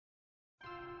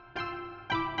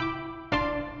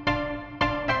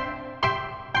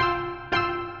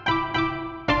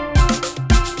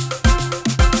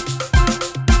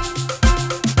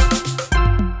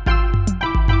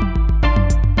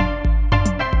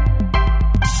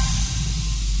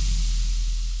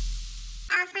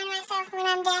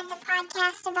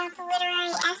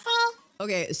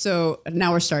Okay, so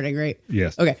now we're starting, right?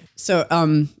 Yes. Okay,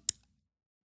 so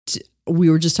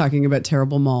we were just talking about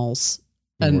terrible malls,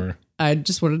 and I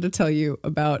just wanted to tell you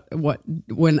about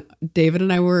when David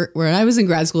and I when I was in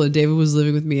grad school and David was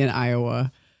living with me in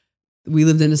Iowa. We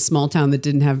lived in a small town that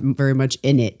didn't have very much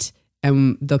in it,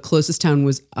 and the closest town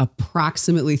was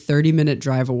approximately 30-minute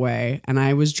drive away, and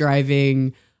I was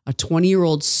driving a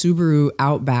 20-year-old Subaru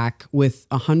Outback with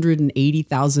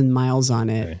 180,000 miles on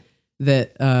it. Okay.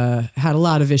 That had a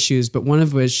lot of issues, but one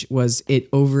of which was it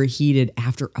overheated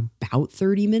after about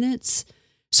 30 minutes.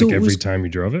 So like every time you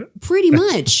drove it? Pretty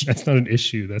much. That's not an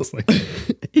issue. That's like...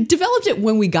 It developed it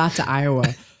when we got to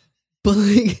Iowa. But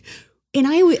like in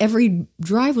Iowa, every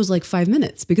drive was like 5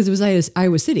 minutes because it was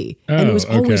Iowa City. And it was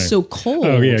always so cold.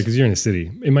 Oh, yeah, because you're in a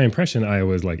city. In my impression,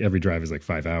 Iowa is like every drive is like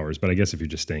 5 hours. But I guess if you're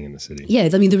just staying in the city. Yeah,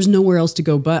 I mean, there was nowhere else to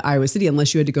go but Iowa City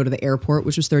unless you had to go to the airport,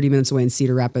 which was 30 minutes away in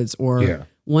Cedar Rapids. Or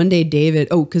one day, David,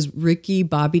 because Ricky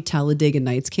Bobby Talladega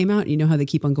Nights came out. You know how they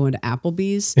keep on going to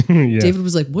Applebee's? Yeah. David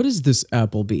was like, what is this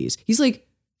Applebee's? He's like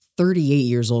 38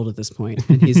 years old at this point,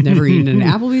 and he's never eaten an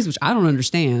Applebee's, which I don't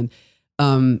understand.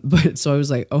 But so I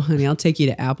was like, oh, honey, I'll take you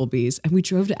to Applebee's. And we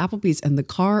drove to Applebee's and the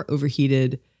car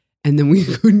overheated and then we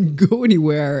couldn't go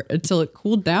anywhere until it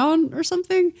cooled down or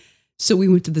something. So we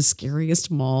went to the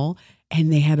scariest mall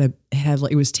and they had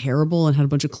it was terrible and had a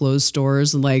bunch of closed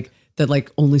stores and like that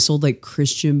like only sold like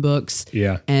Christian books.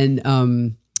 Yeah.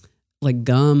 And, like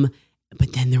gum.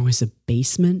 But then there was a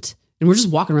basement and we're just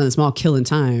walking around this mall killing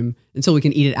time until we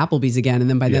can eat at Applebee's again. And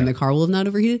then by then the car will have not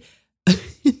overheated.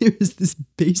 There was this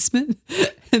basement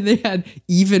and they had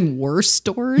even worse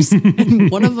stores. And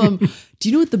one of them, do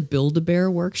you know what the Build-A-Bear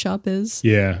workshop is?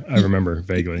 Yeah, I remember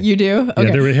vaguely. You do? Okay.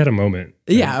 Yeah, they had a moment.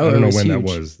 Yeah. I don't know when that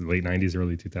was, the late 90s,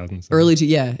 early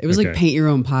 2000s. It was like Paint Your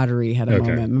Own Pottery had a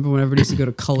moment. Remember when everybody used to go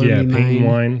to Color Me Mine? Yeah, Paint and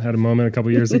Wine had a moment a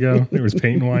couple years ago. There was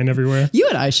Paint and Wine everywhere. You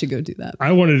and I should go do that.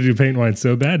 I wanted to do Paint and Wine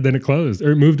so bad, then it closed.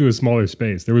 Or it moved to a smaller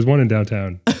space. There was one in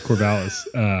downtown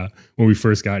Corvallis when we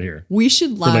first got here. We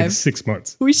should live. For like 6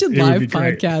 months. We should live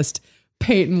podcast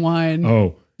Paint and Wine.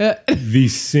 Oh, the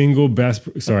single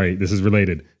best, sorry, this is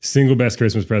related. Single best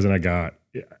Christmas present I got.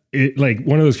 It like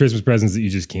one of those Christmas presents that you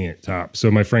just can't top. So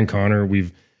my friend Connor,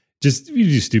 we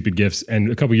do stupid gifts.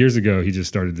 And a couple years ago, he just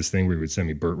started this thing where he would send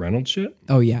me Burt Reynolds shit.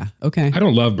 Oh yeah. Okay. I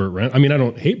don't love Burt Reynolds. I mean, I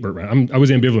don't hate Burt Reynolds. I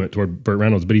was ambivalent toward Burt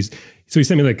Reynolds, but so he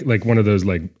sent me like one of those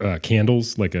like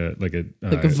candles, like a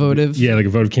votive. Yeah. Like a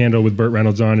votive candle with Burt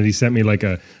Reynolds on. And he sent me like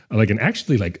an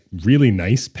actually like really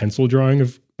nice pencil drawing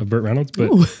of Burt Reynolds,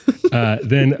 but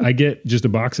then I get just a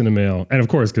box in the mail, and of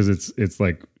course, because it's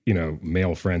like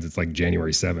mail friends, it's like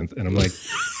January 7th, and I'm like,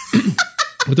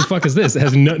 what the fuck is this? It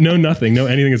has no nothing, no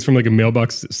anything. It's from like a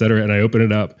mailbox, et cetera. And I open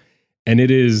it up, and it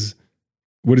is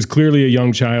what is clearly a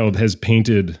young child has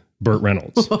painted Burt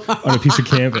Reynolds on a piece of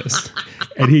canvas,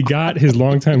 and he got his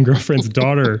longtime girlfriend's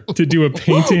daughter to do a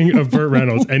painting of Burt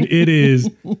Reynolds, and it is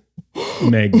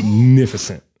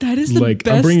magnificent. That is the like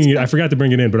best. I'm bringing it. I forgot to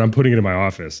bring it in, but I'm putting it in my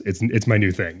office. It's my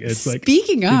new thing. It's like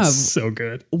speaking of, it's so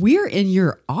good. We're in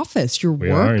your office, your we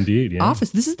work are indeed, yeah.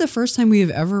 office. This is the first time we have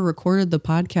ever recorded the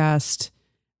podcast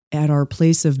at our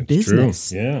place of business.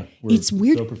 True. Yeah, it's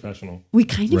weird. So professional. We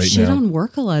kind of shit on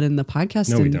work a lot in the podcast.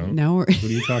 No, we don't. Now what are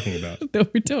you talking about? No,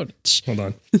 we don't. Hold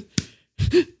on.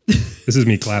 This is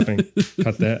me clapping.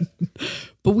 Cut that.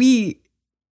 But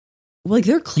like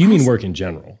their class. You mean work in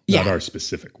general, not our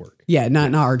specific work. Yeah,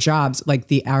 not our jobs, like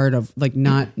the art of like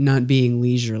not being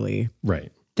leisurely.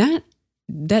 Right.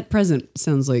 That present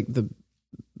sounds like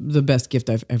the best gift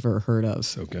I've ever heard of.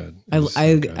 So good.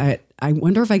 I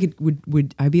wonder if I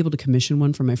would I be able to commission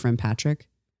one for my friend Patrick?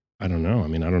 I don't know. I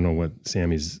mean, I don't know what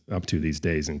Sammy's up to these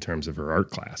days in terms of her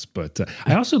art class, but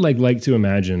I also like to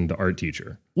imagine the art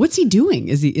teacher. What's he doing?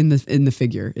 Is he in the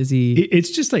figure? Is he?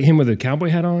 It's just like him with a cowboy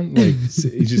hat on. Like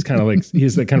he's just kind of like he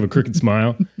has like kind of a crooked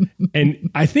smile, and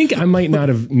I think I might not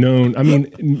have known. I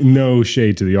mean, no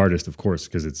shade to the artist, of course,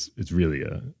 because it's really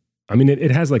I mean, it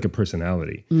has like a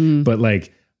personality, but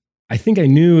like I think I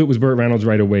knew it was Burt Reynolds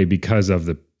right away because of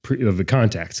the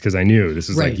context, because I knew this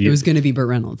was right. Like it was going to be Burt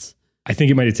Reynolds. I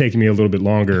think it might have taken me a little bit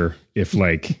longer if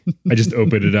like I just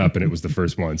opened it up and it was the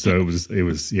first one. So it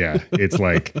was yeah, it's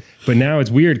like, but now it's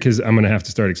weird because I'm going to have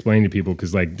to start explaining to people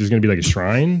because like there's going to be like a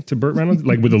shrine to Burt Reynolds,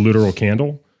 like with a literal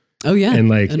candle. Oh yeah. And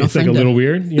like, it's like a little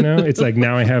weird, It's like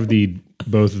now I have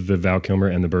both the Val Kilmer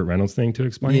and the Burt Reynolds thing to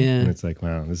explain. Yeah. And it's like,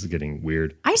 wow, this is getting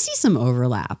weird. I see some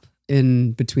overlap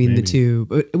in between the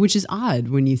two, which is odd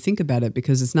when you think about it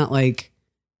because it's not like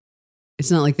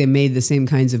they made the same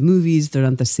kinds of movies. They're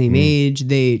not the same age.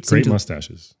 They great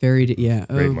mustaches. Great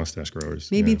mustache growers.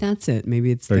 Maybe that's it.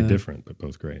 Maybe it's very different, but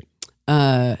both great.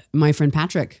 My friend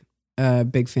Patrick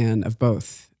big fan of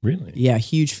both. Really? Yeah,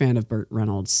 huge fan of Burt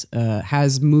Reynolds.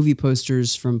 Has movie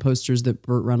posters that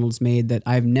Burt Reynolds made that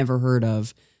I've never heard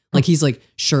of. Like he's like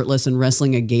shirtless and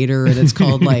wrestling a gator, and it's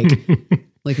called like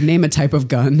name a type of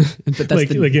gun. But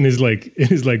that's like in his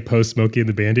post Smokey and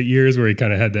the Bandit years where he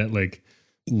kind of had that like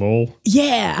lull.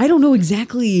 Yeah, I don't know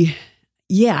exactly.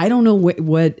 Yeah, I don't know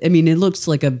what I mean. It looks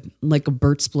like a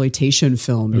Burtsploitation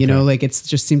film. You know, like it's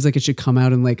just seems like it should come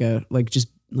out in like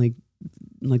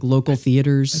local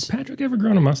theaters. Has Patrick ever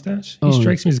grown a mustache? He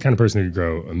strikes me as the kind of person who could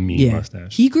grow a mean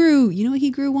mustache. He grew, you know what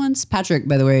he grew once? Patrick,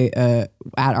 by the way, at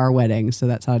our wedding. So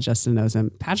that's how Justin knows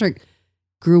him. Patrick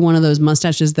grew one of those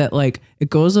mustaches that like it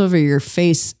goes over your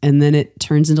face and then it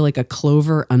turns into like a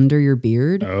clover under your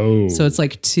beard. Oh. So it's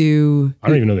like two. I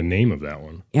don't even know the name of that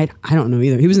one. I don't know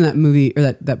either. He was in that movie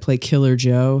or that play Killer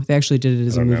Joe. They actually did it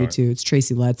as a movie too. It's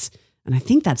Tracy Letts. And I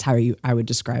think that's how I would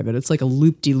describe it. It's like a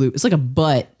loop-de-loop. It's like a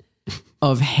butt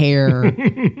of hair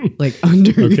like under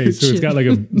your so chin. it's got like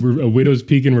a widow's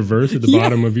peak in reverse at the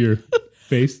bottom of your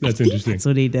face. That's interesting. That's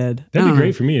what he did. That'd be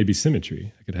great for me. It'd be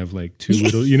symmetry. I could have like two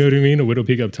widow, you know what I mean? A widow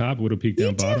peak up top, a widow peak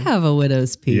down bottom. You do have a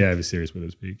widow's peak. Yeah, I have a serious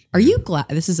widow's peak. Are you glad?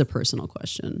 This is a personal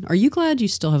question. Are you glad you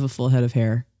still have a full head of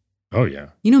hair? Oh yeah.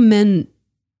 You know, men.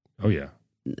 Oh yeah.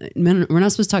 Men, we're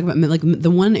not supposed to talk about men. Like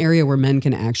the one area where men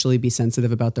can actually be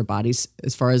sensitive about their bodies,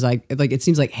 as far as it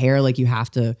seems like hair. Like you have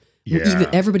to. Yeah.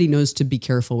 Everybody knows to be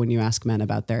careful when you ask men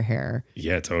about their hair.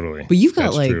 Yeah, totally. But you've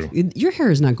got your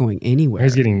hair is not going anywhere. I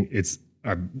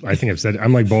think I've said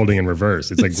I'm like balding in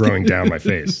reverse. It's like growing down my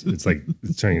face. It's like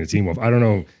it's turning into Teen Wolf. I don't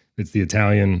know. It's the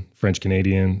Italian, French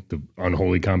Canadian, the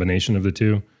unholy combination of the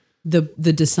two. The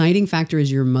deciding factor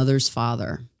is your mother's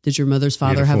father. Did your mother's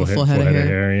father have a full head of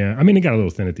hair? Yeah. I mean, it got a little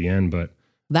thin at the end, but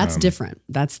that's different.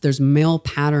 There's male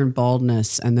pattern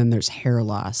baldness and then there's hair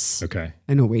loss. Okay.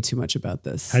 I know way too much about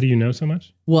this. How do you know so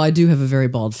much? Well, I do have a very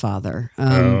bald father.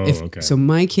 Okay. So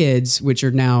my kids, which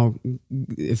are now,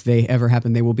 if they ever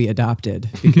happen, they will be adopted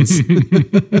because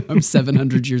I'm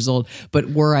 700 years old. But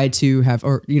were I to have,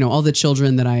 or, you know, all the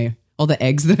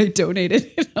eggs that I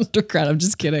donated in undergrad, I'm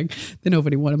just kidding. Then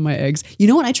nobody wanted my eggs. You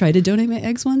know what? I tried to donate my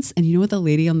eggs once. And you know what the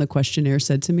lady on the questionnaire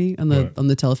said to me on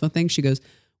the telephone thing? She goes,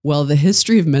 well, the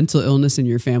history of mental illness in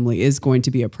your family is going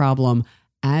to be a problem,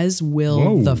 as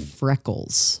will the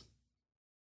freckles.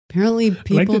 Apparently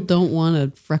people don't want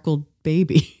a freckled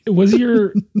baby. Was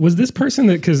this person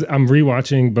that, because I'm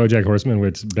rewatching BoJack Horseman,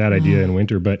 which is a bad idea in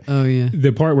winter, but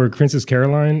the part where Princess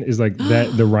Caroline is like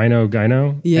that, the rhino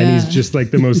gyno, and he's just like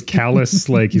the most callous,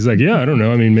 like he's like, yeah, I don't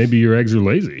know. I mean, maybe your eggs are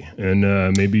lazy and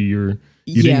maybe you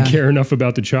didn't care enough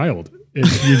about the child. You're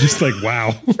just like, wow.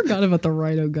 I forgot about the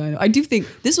rhino gyno. I do think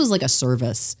this was like a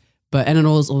service, and it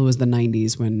was the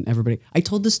 90s when I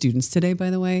told the students today, by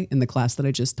the way, in the class that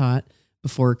I just taught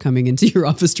before coming into your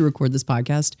office to record this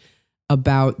podcast,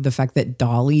 about the fact that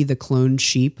Dolly, the cloned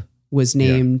sheep, was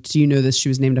named. Do you know this? She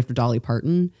was named after Dolly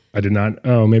Parton. I did not.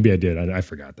 Oh, maybe I did. I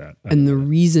forgot that. And the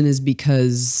reason is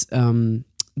because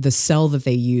the cell that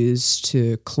they used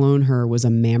to clone her was a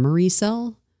mammary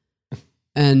cell.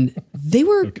 And they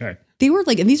were they were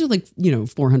like, and these are like, you know,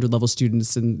 400 level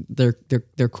students and they're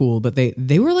cool, but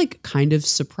they were like kind of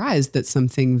surprised that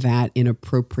something that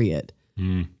inappropriate.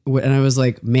 And I was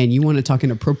like, man, you want to talk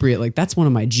inappropriate? Like that's one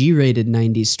of my G-rated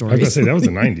 90s stories. I was gonna say that was the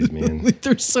 90s, man. Like,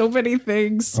 there's so many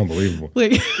things. Unbelievable.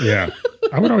 Like, yeah.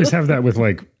 I would always have that with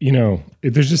like, you know,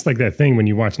 there's just like that thing when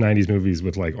you watch 90s movies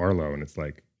with like Arlo and it's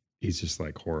like, he's just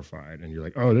like horrified and you're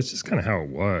like, oh, that's just kind of how it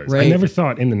was. Right. I never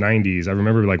thought in the 90s, I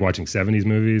remember like watching 70s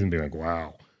movies and being like,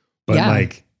 wow. But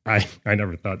like, I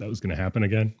never thought that was going to happen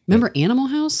again. Remember Animal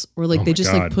House? Where like they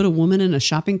just like put a woman in a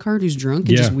shopping cart who's drunk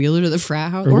and just wheel her to the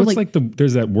frat house? Or what's like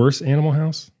there's that worse Animal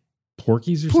House?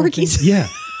 Porky's or something? Yeah.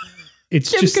 It's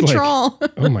Kim just Cattrall.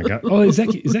 Like, oh my God. Oh, is that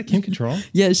Kim Cattrall?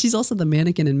 Yeah, she's also the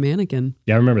mannequin in Mannequin.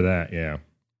 Yeah, I remember that. Yeah.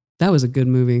 That was a good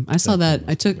movie. I saw that.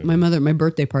 I took my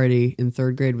birthday party in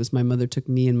 3rd grade was my mother took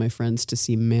me and my friends to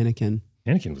see Mannequin.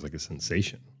 Mannequin was like a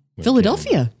sensation.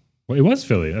 Philadelphia. Well, it was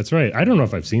Philly. That's right. I don't know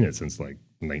if I've seen it since like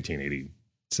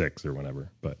 1986 or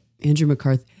whenever, but Andrew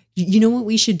McCarthy. You know what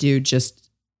we should do just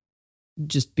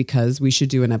because we should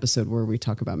do an episode where we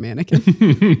talk about Mannequin.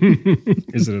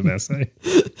 Is it an essay?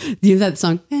 You have that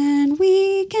song, and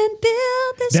we can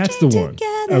build this. That's the one.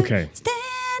 Together. Okay.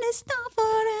 Stand and stop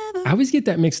forever. I always get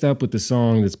that mixed up with the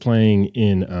song that's playing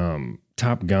in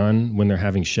Top Gun when they're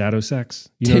having shadow sex.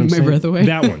 You know Take my breath away.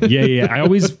 That one. Yeah. I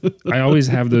always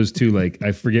have those two. Like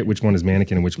I forget which one is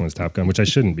Mannequin and which one is Top Gun, which I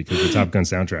shouldn't because the Top Gun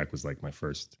soundtrack was like my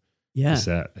first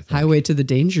cassette. I think. Highway to the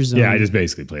Danger Zone. Yeah, I just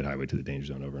basically played Highway to the Danger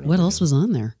Zone over and over. What else was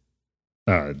on there?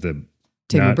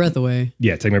 Take My Breath Away.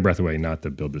 Yeah, Take My Breath Away, not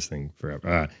to Build This Thing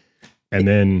Forever. And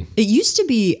then it used to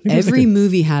be every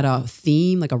movie had a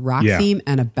theme, like a rock theme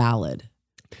and a ballad.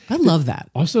 I love that.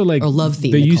 Also, like, or love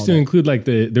theme. They used to include like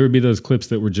there would be those clips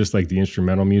that were just like the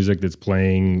instrumental music that's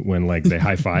playing when like they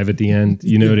high five at the end.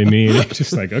 You know what I mean? It's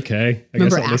just like, okay.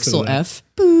 Remember Axel F?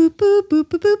 Boop, boop, boop,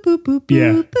 boop, boop, boop,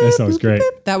 yeah, that sounds great.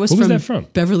 That was what was that from?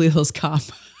 Beverly Hills Cop.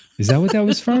 Is that what that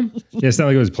was from? Yeah, it sounded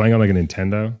like it was playing on like a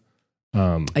Nintendo.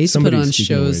 I used to put on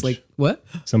shows like what?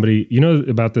 Somebody, you know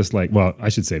about this? Like, well, I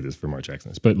should save this for March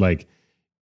Xmas, but like,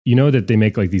 you know that they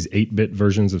make like these 8-bit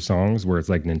versions of songs where it's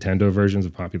like Nintendo versions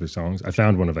of popular songs. I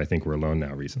found one of I Think We're Alone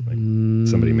Now recently.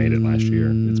 Somebody made it last year.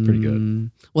 It's pretty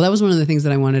good. Well, that was one of the things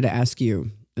that I wanted to ask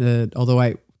you. Although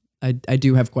I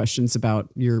do have questions about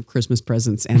your Christmas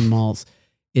presents and malls.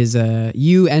 Is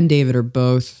you and David are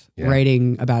both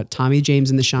writing about Tommy James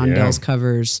and the Shondells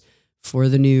covers for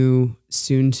the new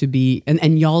soon to be,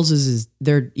 and y'all's is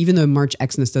there, even though March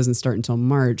Xmas doesn't start until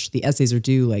March, the essays are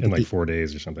due like in like 4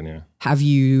 days or something. Yeah. Have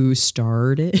you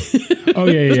started? Oh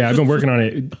yeah. I've been working on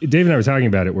it. Dave and I were talking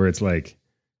about it where it's like,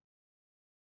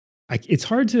 it's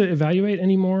hard to evaluate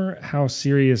anymore how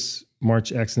serious March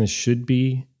Xmas should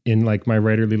be in like my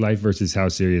writerly life versus how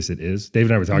serious it is. Dave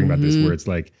and I were talking about this where it's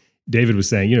like, David was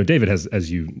saying, you know, David has,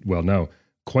 as you well know,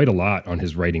 quite a lot on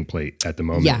his writing plate at the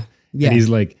moment. Yeah. And he's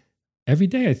like, every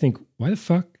day I think, why the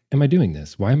fuck am I doing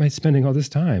this? Why am I spending all this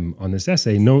time on this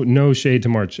essay? No shade to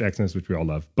March Xmas, which we all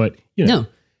love, but you know. No.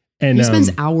 And he spends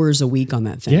hours a week on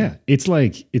that thing. Yeah. It's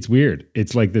like, it's weird.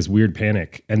 It's like this weird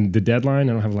panic. And the deadline,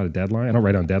 I don't have a lot of deadline. I don't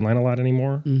write on deadline a lot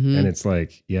anymore. And it's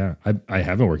like, yeah, I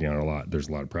have been working on it a lot. There's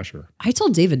a lot of pressure. I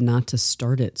told David not to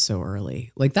start it so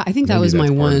early. Like that, I think that was my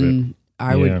one.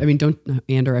 I mean, don't,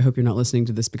 Ander, I hope you're not listening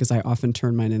to this because I often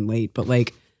turn mine in late, but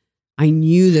like, I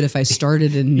knew that if I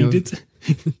started in Did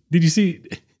you see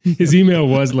his email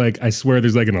was like, I swear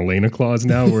there's like an Elena clause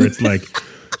now where it's like,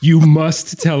 you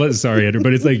must tell us, sorry, Andrew,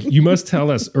 but it's like, you must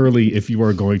tell us early if you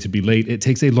are going to be late. It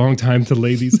takes a long time to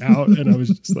lay these out. And I was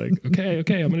just like, okay,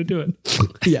 I'm going to do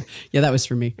it. Yeah, that was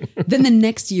for me. Then the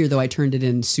next year though, I turned it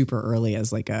in super early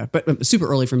as like but super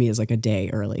early for me is like a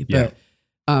day early.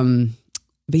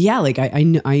 But yeah, like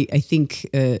I think,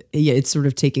 it's sort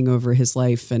of taking over his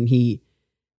life and he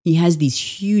has these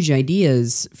huge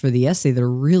ideas for the essay that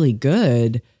are really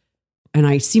good. And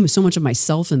I see so much of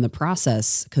myself in the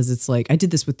process because it's like, I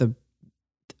did this with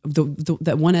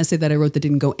that one essay that I wrote that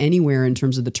didn't go anywhere in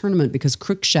terms of the tournament because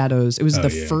Crook Shadows, it was the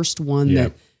first one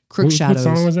that Crook Shadows.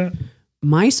 What song was that?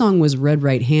 My song was Red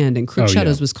Right Hand and Crook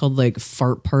Shadows was called like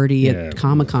Fart Party at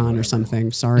Comic-Con or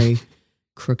something. Sorry.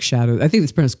 Crook Shadows. I think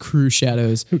it's pronounced Crew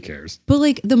Shadows. Who cares? But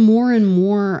like the more and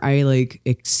more I like,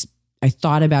 I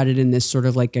thought about it in this sort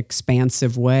of like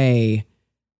expansive way,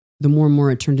 the more and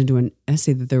more it turned into an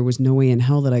essay that there was no way in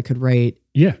hell that I could write.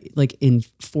 Yeah. Like in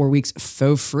 4 weeks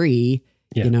for free.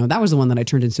 Yeah. You know, that was the one that I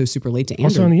turned in so super late to Andrew.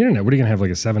 Also on the internet, what are you going to have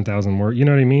like a 7,000 word? You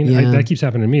know what I mean? Yeah. That keeps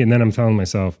happening to me. And then I'm telling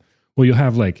myself, well, you'll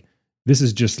have like, this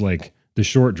is just like the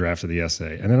short draft of the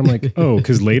essay. And then I'm like, oh,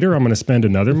 because later I'm going to spend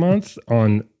another month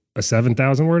on a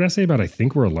 7,000 word essay about I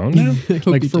Think We're Alone Now?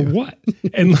 Like for what?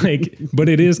 And like, but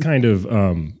it is kind of,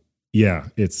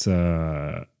 it's.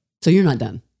 So you're not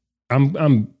done?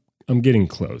 I'm getting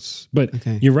close. But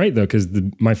you're right though, because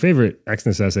my favorite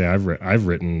Xmas essay I've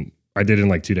written, I did in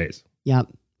like 2 days. Yep.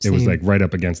 It was like right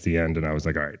up against the end and I was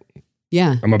like, all right.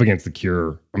 Yeah. I'm up against The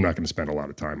Cure. I'm not going to spend a lot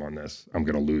of time on this. I'm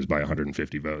going to lose by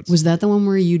 150 votes. Was that the one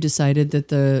where you decided that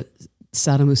the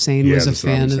Saddam Hussein was a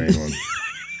fan of one.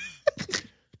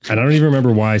 And I don't even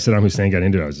remember why Saddam Hussein got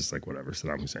into it. I was just like, whatever,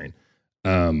 Saddam Hussein.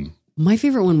 My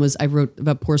favorite one was I wrote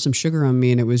about Pour Some Sugar on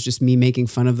Me, and it was just me making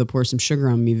fun of the Pour Some Sugar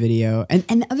on Me video. And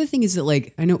the other thing is that,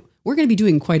 like, I know we're going to be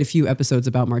doing quite a few episodes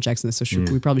about March Xmas, so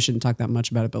we probably shouldn't talk that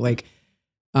much about it. But like,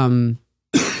 I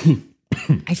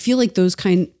feel like there's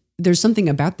something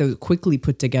about the quickly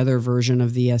put together version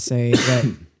of the essay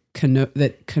that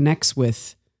that connects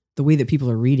with the way that people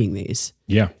are reading these.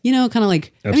 Yeah. You know, kind of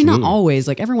like, absolutely. I mean, not always,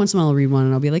 like every once in a while I'll read one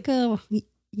and I'll be like, oh,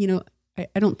 you know,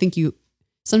 I don't think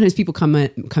sometimes people come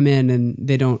in and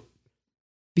they don't,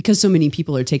 because so many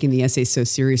people are taking the essay so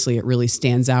seriously, it really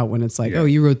stands out when it's like, oh,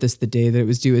 you wrote this the day that it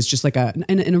was due. It's just like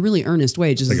in a really earnest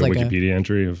way, just like a Wikipedia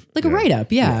entry of like a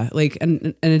write-up. Yeah. Like,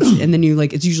 and then you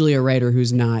like, it's usually a writer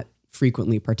who's not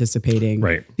frequently participating,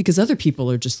 right? Because other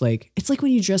people are just like, it's like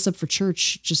when you dress up for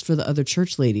church just for the other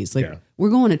church ladies. Like we're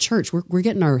going to church, we're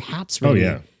getting our hats ready.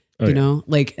 You know,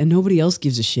 like, and nobody else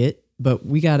gives a shit, but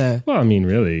we gotta. Well, I mean,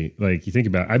 really, like you think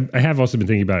about. I have also been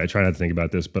thinking about it. I try not to think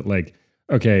about this, but like,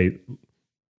 okay,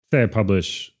 say I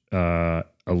publish a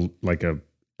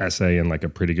essay in like a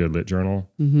pretty good lit journal.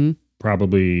 Mm-hmm.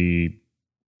 Probably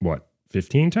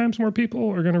 15 times more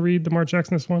people are going to read the March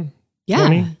Xmas one.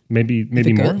 20,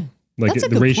 maybe more. Like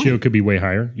the ratio could be way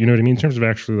higher. You know what I mean? In terms of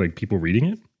actually like people reading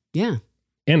it. Yeah.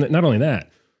 And not only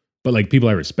that, but like people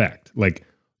I respect. Like,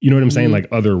 you know what I'm saying? Like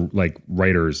other like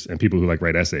writers and people who like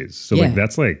write essays. So like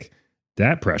that's like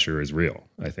that pressure is real,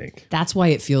 I think. That's why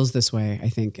it feels this way, I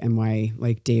think, and why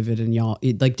like David and y'all,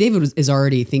 like David is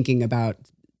already thinking about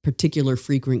particular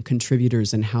frequent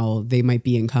contributors and how they might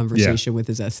be in conversation with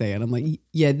his essay. And I'm like,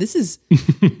 yeah, these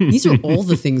are all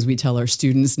the things we tell our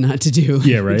students not to do.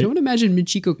 Yeah, right. Don't imagine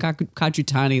Michiko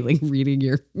Kachutani like reading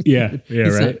your. Yeah,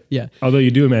 right. Yeah. Although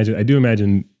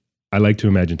I like to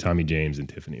imagine Tommy James and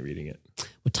Tiffany reading it.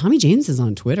 Well, Tommy James is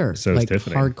on Twitter. So like is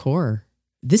Tiffany. Hardcore.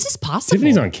 This is possible.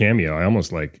 Tiffany's on Cameo. I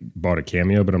almost like bought a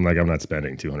Cameo, but I'm like, I'm not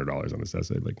spending $200 on this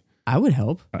essay. Like, I would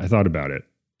help. I thought about it,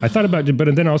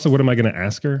 but then also, what am I going to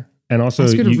ask her? And also,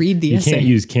 ask her to read the essay. You can't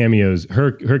use Cameos.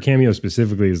 Her Cameo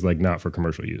specifically is like not for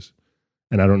commercial use.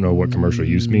 And I don't know what commercial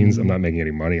use means. I'm not making any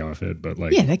money off it, but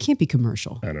like, yeah, that can't be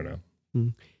commercial. I don't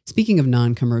know. Speaking of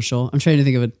non-commercial, I'm trying to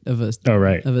think of a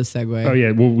segue. Oh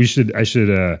yeah. Well, I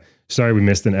should. Sorry, we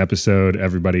missed an episode.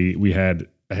 Everybody,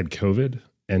 I had COVID,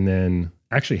 and then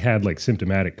actually had like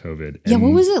symptomatic COVID. Yeah,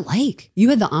 what was it like? You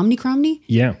had the Omicron?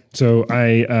 Yeah. So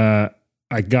I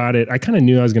got it. I kind of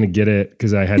knew I was going to get it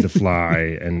because I had to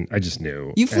fly, and I just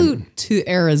knew. You flew to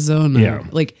Arizona. Yeah.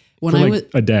 Like when I was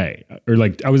a day, or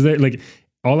like I was there. Like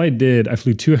all I did, I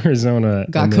flew to Arizona,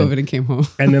 got COVID, and came home.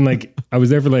 And then like I was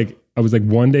there for like. I was like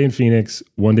 1 day in Phoenix,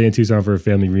 1 day in Tucson for a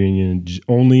family reunion,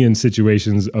 only in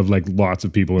situations of like lots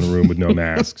of people in a room with no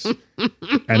masks.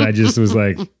 And I just was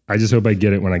like, I just hope I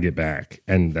get it when I get back.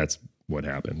 And that's what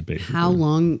happened, basically. How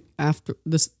long after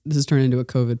this has turned into a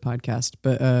COVID podcast?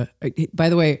 But by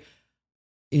the way,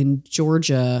 in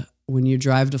Georgia, when you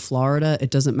drive to Florida,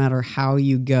 it doesn't matter how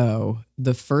you go.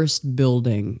 The first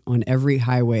building on every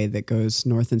highway that goes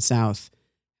north and south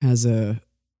has a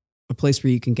place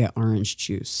where you can get orange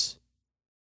juice.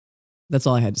 That's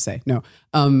all I had to say. No,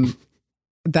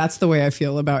 that's the way I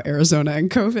feel about Arizona and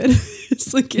COVID.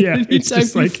 It's like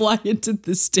anytime you fly into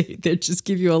the state, they just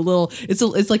give you a little.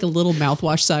 It's like a little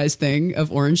mouthwash size thing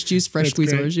of orange juice, fresh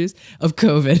squeezed orange juice of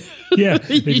COVID. Yeah,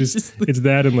 it's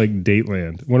that and like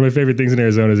Dateland. One of my favorite things in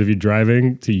Arizona is if you're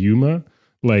driving to Yuma,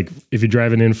 like if you're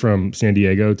driving in from San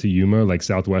Diego to Yuma, like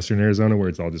southwestern Arizona, where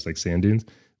it's all just like sand dunes.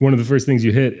 One of the first things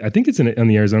you hit, I think it's on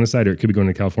the Arizona side, or it could be going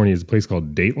to California, is a place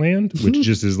called Dateland, which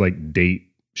just is like date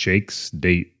shakes,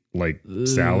 date like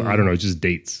salad. I don't know, it's just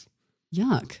dates.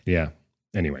 Yuck. Yeah.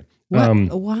 Anyway.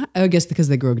 Why? I guess because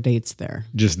they grow dates there.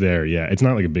 Just there, yeah. It's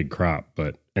not like a big crop,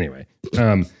 but anyway.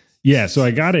 Yeah, so I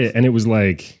got it, and it was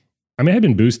like, I mean, I had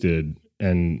been boosted,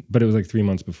 but it was like 3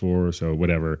 months before, so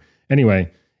whatever.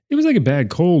 Anyway, it was like a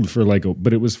bad cold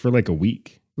but it was for like a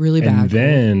week. Really bad. And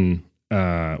then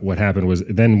what happened was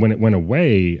then when it went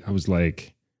away, I was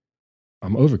like,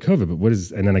 I'm over COVID,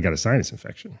 but and then I got a sinus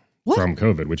infection from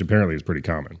COVID, which apparently is pretty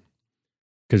common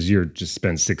because you're just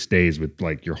spend 6 days with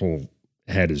like your whole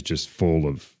head is just full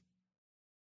of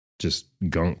just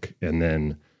gunk. And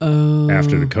then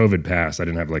after the COVID passed, I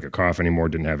didn't have like a cough anymore,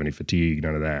 didn't have any fatigue,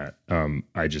 none of that.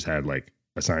 I just had like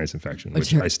a sinus infection,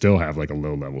 which I still have like a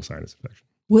low level sinus infection.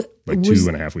 Like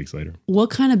 2.5 weeks later. What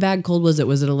kind of bad cold was it?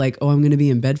 Was it like, oh, I'm going to be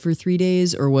in bed for 3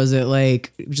 days? Or was it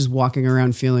like just walking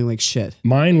around feeling like shit?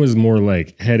 Mine was more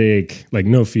like headache, like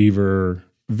no fever,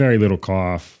 very little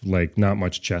cough, like not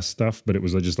much chest stuff, but it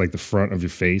was just like the front of your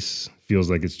face feels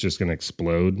like it's just going to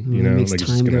explode. You know, it makes like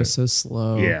time go so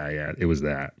slow. Yeah, it was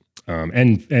that.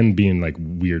 And being like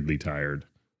weirdly tired.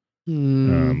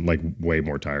 Like way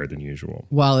more tired than usual.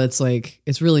 Well, it's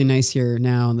really nice here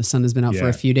now and the sun has been out for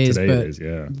a few days, but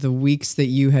the weeks that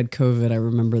you had COVID, I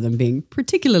remember them being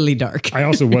particularly dark. I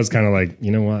also was kind of like, you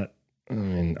know what? I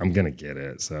mean, I'm going to get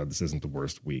it. So this isn't the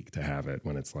worst week to have it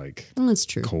when it's like that's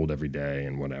true. Cold every day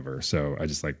and whatever. So I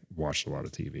just like watched a lot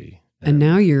of TV. And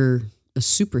now you're a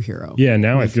superhero. Yeah.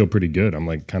 Now I feel pretty good. I'm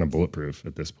like kind of bulletproof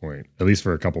at this point, at least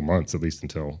for a couple months, at least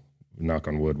until knock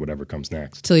on wood, whatever comes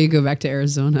next. Till you go back to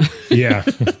Arizona. Yeah.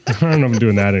 I don't know if I'm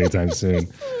doing that anytime soon.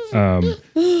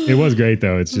 It was great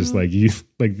though. It's just like you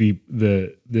like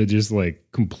the just like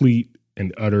complete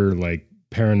and utter like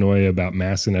paranoia about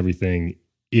masks and everything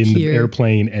in the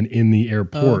airplane and in the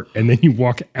airport. And then you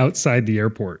walk outside the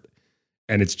airport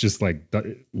and it's just like,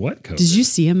 what COVID? Did you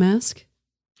see a mask?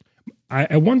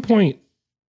 At one point,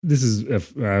 this is,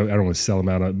 I don't want to sell them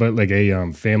out, but like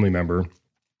a family member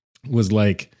was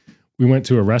like, we went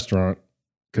to a restaurant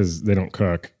because they don't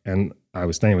cook, and I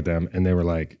was staying with them, and they were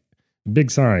like, big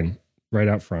sign right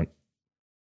out front,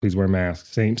 please wear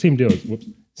masks. Same deal.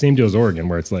 Same deal as Oregon,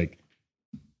 where it's like,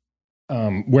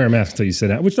 wear a mask until you sit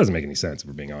down, which doesn't make any sense if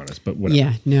we're being honest, but whatever.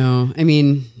 Yeah, no, I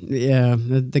mean, yeah,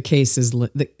 the case is,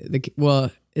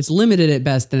 well, it's limited at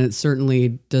best, and it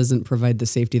certainly doesn't provide the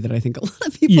safety that I think a lot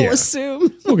of people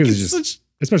assume. Well, because it's just,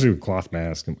 especially with cloth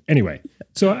masks. Anyway,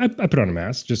 so I put on a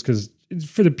mask just because,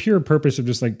 for the pure purpose of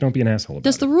just like, don't be an asshole about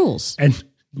That's it. the rules. And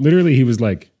literally he was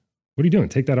like, what are you doing?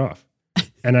 Take that off.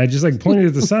 And I just like pointed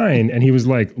at the sign, and he was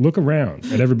like, look around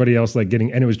at everybody else, like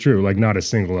getting, and it was true, like not a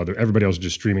single other, everybody else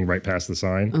just streaming right past the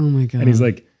sign. Oh my God. And he's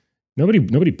like,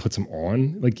 nobody puts them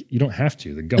on. Like, you don't have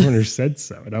to. The governor said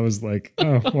so. And I was like,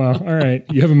 oh, well, all right.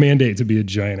 You have a mandate to be a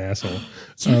giant asshole.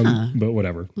 Yeah. But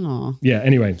whatever. Aww. Yeah.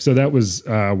 Anyway, so that was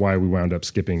why we wound up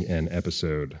skipping an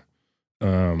episode.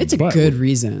 It's a good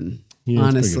reason. Yeah,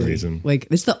 honestly, reason. Like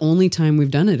it's the only time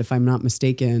we've done it, if I'm not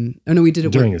mistaken. Oh no, we did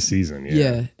it during a season.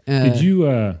 Yeah. Did you?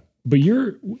 But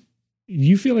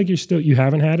you feel like you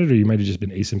haven't had it, or you might have just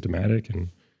been asymptomatic, and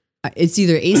it's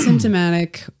either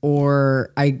asymptomatic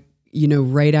or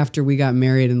right after we got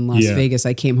married in Las Vegas,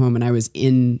 I came home and I was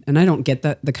and I don't get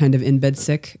the kind of in bed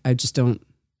sick. I don't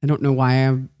know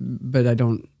why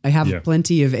I have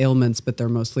plenty of ailments, but they're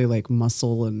mostly like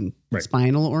muscle and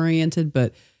spinal oriented,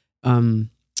 but,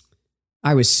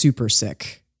 I was super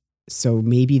sick. So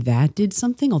maybe that did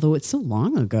something, although it's so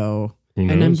long ago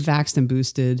and I'm vaxxed and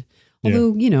boosted.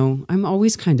 Although, I'm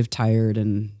always kind of tired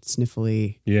and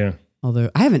sniffly. Yeah.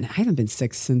 Although I haven't been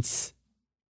sick since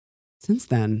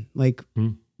then, like,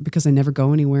 because I never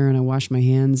go anywhere and I wash my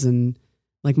hands, and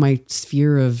like my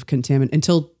sphere of contaminant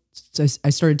until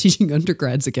I started teaching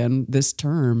undergrads again this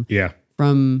term. Yeah.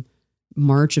 From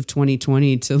March of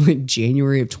 2020 to like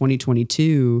January of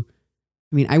 2022.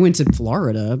 I mean, I went to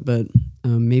Florida, but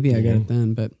maybe I got it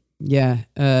then. But yeah,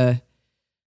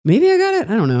 maybe I got it.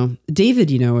 I don't know. David,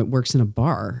 it works in a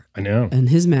bar. I know. And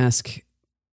his mask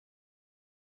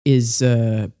is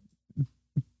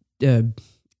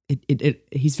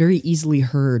he's very easily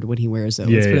heard when he wears it.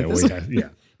 Yeah.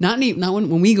 Not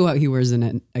when we go out, he wears a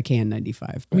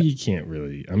KN95. Well, you can't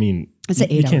really. I mean, it's an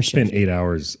 8 hour You can't shift. spend 8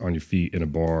 hours on your feet in a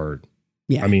bar.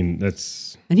 Yeah. I mean,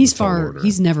 that's... And he's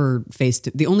never faced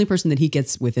it. The only person that he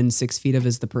gets within 6 feet of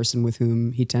is the person with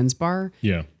whom he tends bar.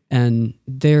 Yeah. And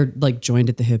they're like joined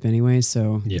at the hip anyway.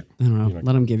 So yeah. I don't know.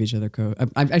 Let them give each other code.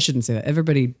 I shouldn't say that.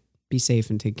 Everybody be safe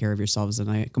and take care of yourselves. And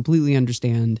I completely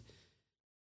understand.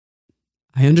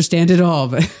 I understand it all,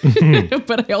 but,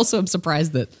 but I also am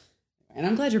surprised that, and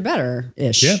I'm glad you're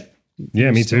better-ish. Yeah.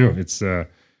 Yeah, me too. It's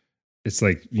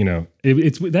like,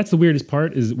 that's the weirdest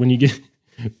part is when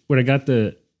I got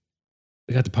the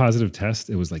positive test,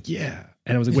 it was like, yeah.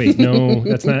 And I was like, wait, no,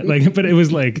 that's not like, but it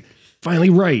was like finally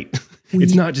right.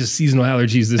 It's not just seasonal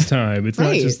allergies this time. It's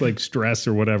not just like stress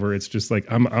or whatever. It's just like,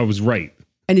 I was right.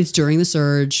 And it's during the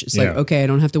surge. It's like, okay, I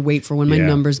don't have to wait for when my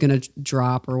number's going to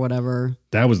drop or whatever.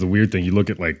 That was the weird thing. You look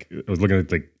at I was looking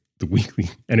at like the weekly,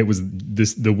 and it was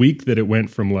the week that it went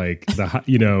from like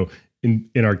in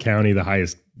our county, the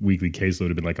highest weekly caseload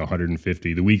had been like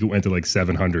 150. The week it went to like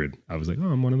 700. I was like, oh,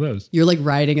 I'm one of those. You're like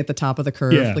riding at the top of the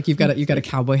curve. Yeah. Like you've got a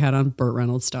cowboy hat on, Burt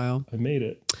Reynolds style. I made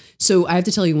it. So I have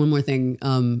to tell you one more thing,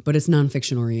 but it's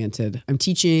nonfiction oriented. I'm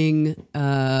teaching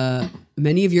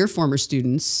many of your former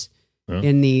students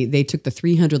they took the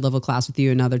 300 level class with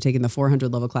you, and now they're taking the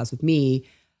 400 level class with me.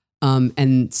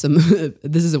 And some,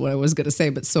 this isn't what I was going to say,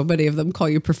 but so many of them call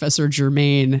you Professor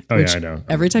Germain. Oh, yeah, I know.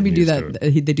 Every time you do that, they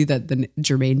do that, then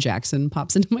Jermaine Jackson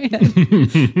pops into my head.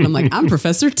 And I'm like, I'm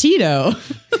Professor Tito.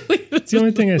 It's the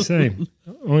only thing I say.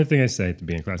 Only thing I say to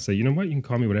be in class. Say, you know what? You can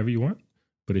call me whatever you want.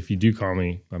 But if you do call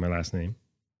me by my last name,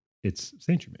 it's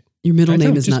Saint Germain. Your middle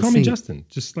name is not Saint. Just call me Justin.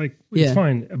 Just like, it's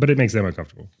fine. But it makes them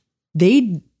uncomfortable.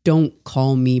 They don't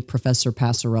call me Professor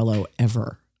Passarello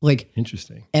ever. Like,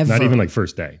 interesting. Ever. Not even like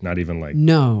first day. Not even like,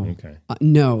 no. Okay.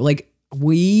 No. Like,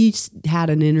 we had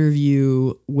an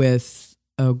interview with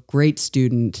a great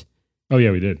student. Oh,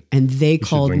 yeah, we did. And they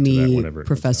called me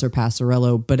Professor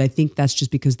Passarello, but I think that's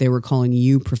just because they were calling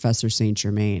you Professor Saint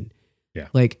Germain. Yeah.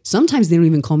 Like, sometimes they don't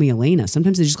even call me Elena.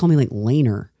 Sometimes they just call me like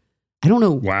Laner. I don't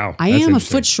know. Wow. I am a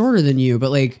foot shorter than you,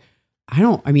 but like,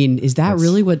 is that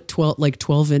really what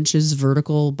 12 inches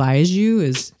vertical buys you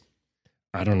is?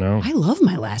 I don't know. I love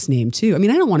my last name too. I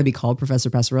mean, I don't want to be called Professor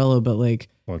Passarello, but like,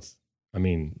 I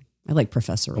like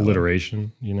Professor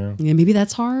alliteration, Yeah, maybe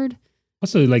that's hard.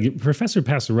 Also, like Professor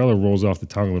Passarello rolls off the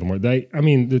tongue a little more.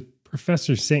 The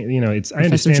Professor Saint, I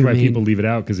understand why people leave it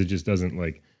out because it just doesn't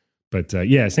like. But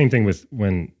same thing with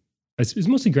when it's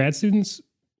mostly grad students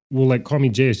will like call me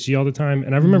JSG all the time.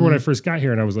 And I remember when I first got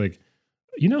here, and I was like,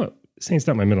 Saint's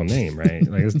not my middle name, right?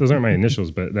 Like those aren't my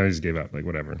initials, but then I just gave up. Like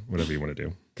whatever you want to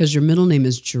do. Because your middle name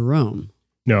is Jerome.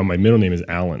 No, my middle name is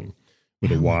Alan,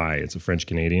 with a Y. It's a French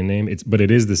Canadian name. But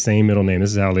it is the same middle name.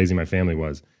 This is how lazy my family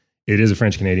was. It is a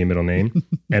French Canadian middle name,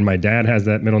 and my dad has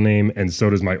that middle name, and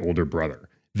so does my older brother.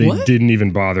 They didn't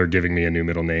even bother giving me a new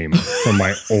middle name from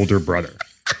my older brother.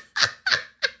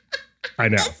 I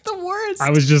know. That's the worst.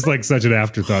 I was just like such an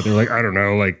afterthought. They were like, I don't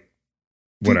know, like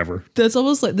whatever. That's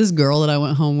almost like this girl that I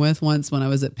went home with once when I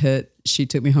was at Pitt. She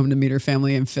took me home to meet her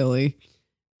family in Philly,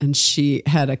 and she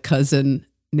had a cousin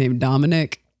named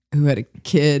Dominic who had a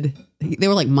kid. They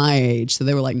were like my age, so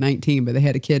they were like 19, but they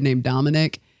had a kid named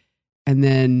Dominic. And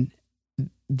then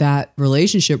that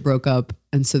relationship broke up,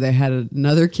 and so they had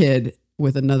another kid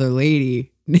with another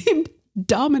lady named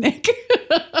Dominic.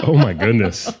 Oh my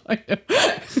goodness.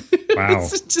 Wow.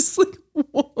 It's just like,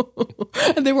 whoa.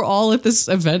 And they were all at this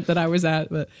event that I was at.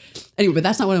 But anyway, but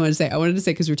that's not what I wanted to say. I wanted to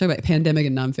say, because we were talking about pandemic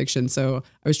and nonfiction. So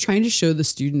I was trying to show the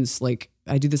students, like,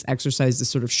 I do this exercise to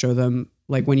sort of show them,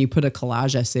 like, when you put a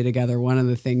collage essay together, one of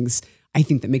the things I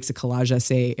think that makes a collage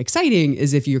essay exciting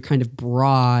is if you're kind of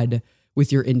broad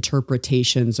with your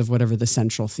interpretations of whatever the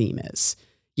central theme is.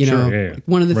 You know, yeah.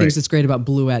 One of the things that's great about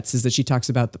Bluettes is that she talks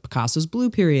about the Picasso's blue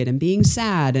period and being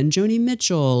sad, and Joni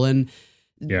Mitchell, and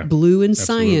blue in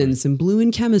science and blue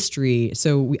in chemistry.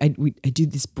 So I do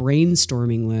this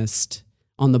brainstorming list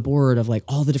on the board of like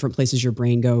all the different places your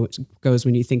brain goes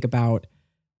when you think about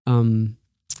home.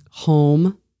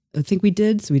 I think we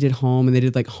did. So we did home, and they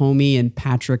did like Homie and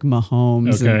Patrick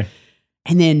Mahomes. Okay.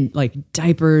 And then like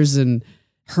diapers and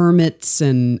hermits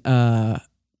and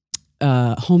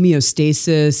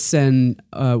homeostasis and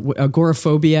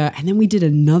agoraphobia. And then we did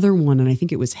another one, and I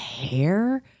think it was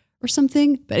hair or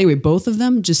something. But anyway, both of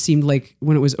them just seemed like,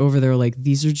 when it was over, they were like,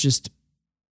 these are just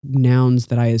nouns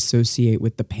that I associate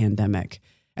with the pandemic.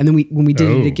 And then when we did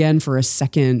it again for a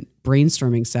second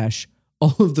brainstorming sesh,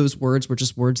 all of those words were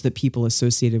just words that people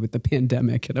associated with the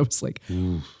pandemic. And I was like,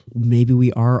 maybe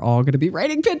we are all going to be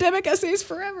writing pandemic essays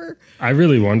forever. I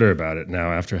really wonder about it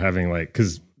now after having like,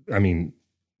 because I mean,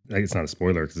 it's not a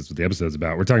spoiler because it's what the episode's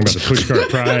about. We're talking about the Pushcart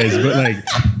Prize, but like,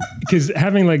 because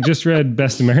having like just read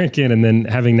Best American and then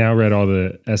having now read all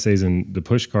the essays in the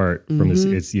Pushcart from this,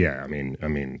 it's I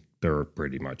mean, there are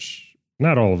pretty much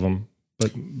not all of them,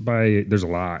 but there's a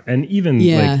lot, and even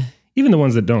like even the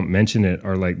ones that don't mention it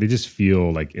are like they just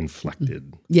feel like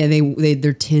inflected. Yeah,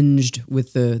 they're tinged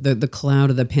with the cloud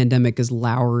of the pandemic is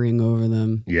lowering over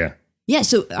them. Yeah. Yeah,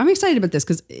 so I'm excited about this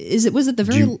because was it the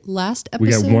very last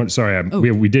episode? We got one. Sorry,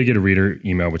 we did get a reader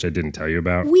email, which I didn't tell you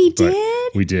about. We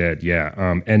did,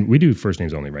 yeah. And we do first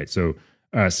names only, right? So,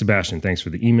 Sebastian, thanks for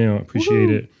the email. Appreciate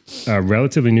it.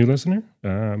 Relatively new listener.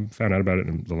 Found out about it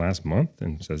in the last month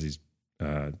and says he's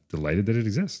delighted that it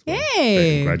exists. Well,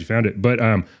 hey, I'm glad you found it. But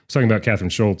I was talking about Catherine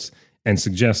Schultz and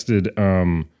suggested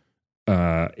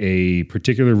a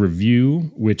particular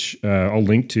review, which I'll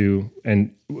link to,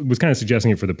 and was kind of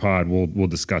suggesting it for the pod. We'll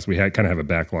discuss. We kind of have a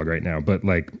backlog right now, but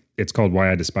like it's called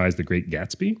 "Why I Despise the Great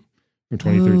Gatsby" from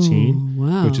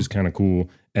 2013, which is kind of cool.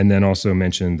 And then also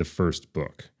mentioned the first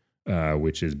book,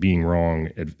 which is "Being Wrong."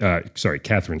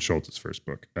 Catherine Schultz's first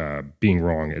book, "Being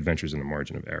Wrong: Adventures in the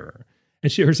Margin of Error."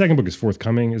 And her second book is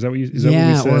forthcoming. Is that what you? Is that what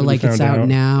we said? Or like it's out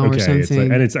now or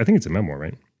something. I think it's a memoir,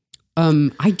 right?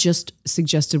 I just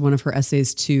suggested one of her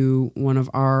essays to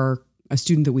a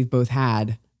student that we've both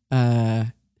had,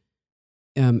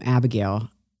 Abigail.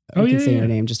 We can say her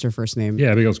name, just her first name.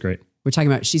 Yeah, Abigail's great. We're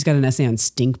talking about, she's got an essay on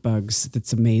stink bugs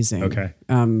that's amazing. Okay.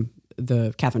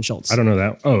 The Catherine Schultz. I don't know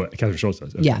that. Oh, Catherine Schultz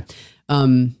does. Okay. Yeah.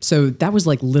 So that was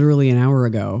like literally an hour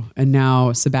ago. And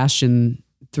now Sebastian,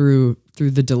 through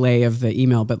the delay of the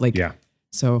email, but like,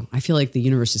 so I feel like the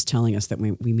universe is telling us that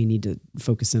we may need to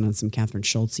focus in on some Catherine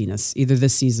Schultziness, either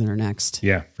this season or next.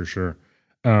 Yeah, for sure.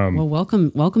 Well,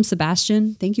 welcome,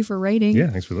 Sebastian. Thank you for writing. Yeah,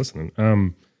 thanks for listening.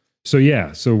 So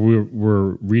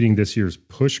we're reading this year's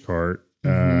Pushcart,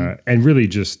 and really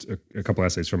just a couple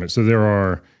essays from it. So there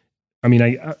are, I mean,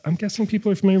 I'm guessing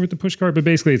people are familiar with the Pushcart, but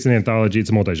basically it's an anthology. It's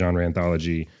a multi-genre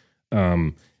anthology,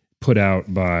 put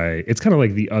out by. It's kind of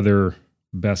like the other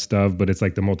best of, but it's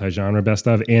like the multi-genre best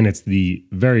of, and it's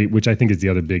which I think is the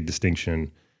other big distinction.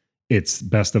 It's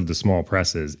best of the small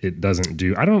presses. It doesn't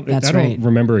do. I don't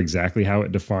remember exactly how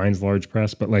it defines large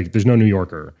press, but like there's no New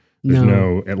Yorker, there's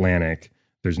no Atlantic,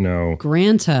 there's no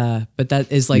Granta, but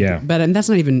that is like, but that's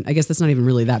not even. I guess that's not even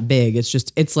really that big. It's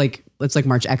just it's like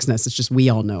March Xmas. It's just we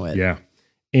all know it. Yeah.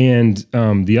 And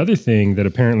the other thing that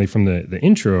apparently from the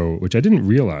intro, which I didn't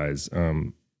realize,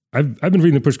 I've been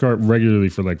reading the Pushcart regularly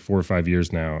for like 4 or 5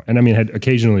 years now. And I mean, I had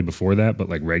occasionally before that, but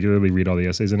like regularly read all the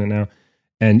essays in it now.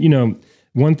 And, you know,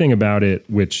 one thing about it,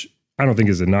 which I don't think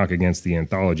is a knock against the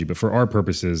anthology, but for our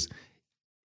purposes,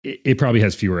 it probably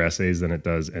has fewer essays than it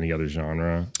does any other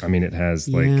genre. I mean, it has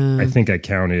like, I think I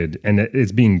counted, and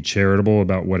it's being charitable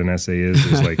about what an essay is.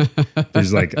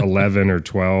 There's like 11 or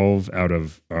 12 out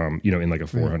of, in like a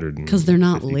 400. Because they're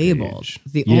not labeled.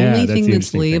 The only thing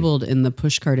that's labeled in the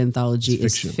Pushcart anthology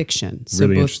is fiction. So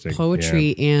really both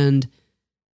poetry and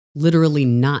literally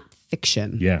not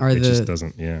fiction are the. Just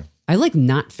doesn't, I like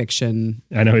not fiction.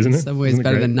 I know, isn't it? Some ways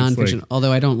better than nonfiction.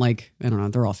 Although I don't know,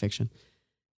 they're all fiction.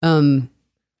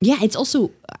 Yeah, it's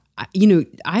also,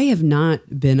 I have not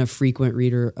been a frequent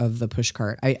reader of the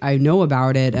Pushcart. I know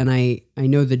about it, and I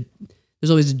know that there's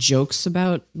always jokes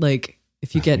about, like,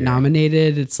 if you get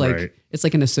nominated, it's like it's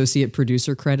like an associate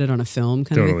producer credit on a film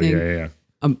kind of thing. Yeah.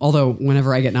 Although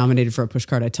whenever I get nominated for a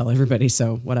Pushcart, I tell everybody,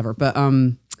 so whatever. But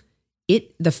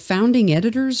the founding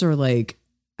editors are like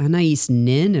Anais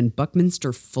Nin and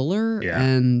Buckminster Fuller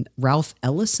and Ralph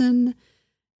Ellison.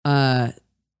 And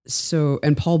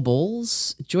Paul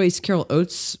Bowles, Joyce Carol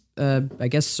Oates, I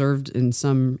guess served in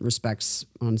some respects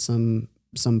on some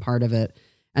part of it.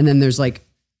 And then there's like,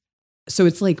 so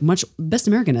it's like Best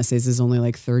American Essays is only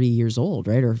like 30 years old,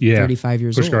 right? Or 35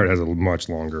 years old. Pushcart has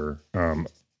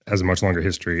a much longer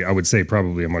history. I would say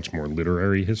probably a much more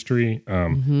literary history.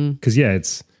 Cause you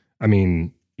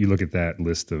look at that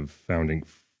list of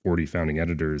 40 founding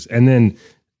editors. And then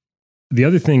the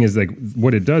other thing is like,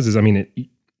 what it does is,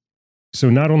 so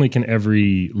not only can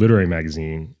every literary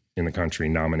magazine in the country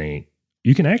nominate,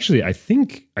 you can actually, I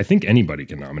think anybody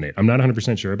can nominate. I'm not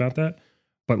 100% sure about that,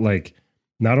 but like,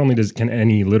 not only can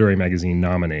any literary magazine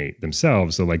nominate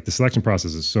themselves, so like the selection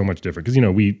process is so much different. Because,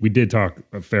 we did talk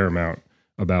a fair amount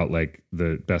about like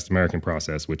the Best American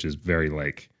process, which is very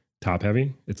like top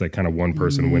heavy. It's like kind of one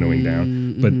person winnowing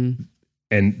down. But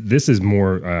and this is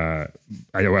more,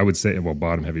 I would say, well,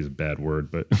 bottom heavy is a bad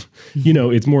word, but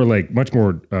it's more like much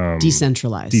more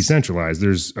decentralized.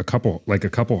 There's a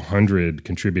couple hundred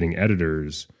contributing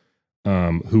editors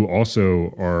who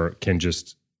also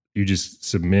you just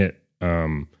submit,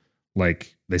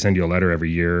 like they send you a letter every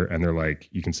year and they're like,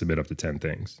 you can submit up to 10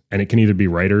 things, and it can either be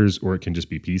writers or it can just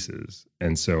be pieces.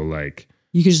 And so like,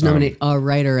 you can just nominate a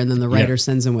writer and then the writer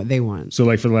sends in what they want. So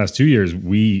like for the last 2 years,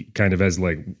 we kind of, as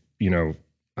like,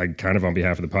 I kind of on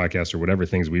behalf of the podcast or whatever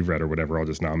things we've read or whatever, I'll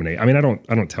just nominate. I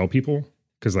don't tell people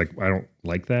because like, I don't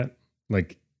like that.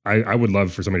 Like I would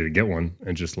love for somebody to get one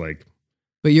and just like,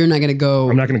 but you're not going to go.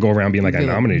 I'm not going to go around being like, I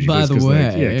nominated you. By the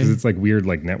way. Like, because it's like weird,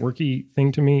 like networky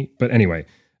thing to me. But anyway,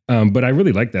 but I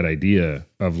really like that idea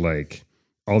of like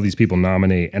all these people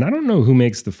nominate, and I don't know who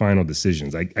makes the final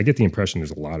decisions. I get the impression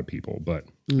there's a lot of people, but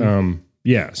So,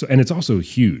 and it's also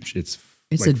huge. It's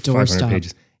like a doorstop.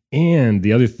 pages. And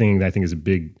the other thing that I think is a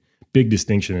big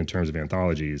distinction in terms of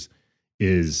anthologies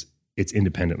is it's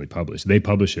independently published. They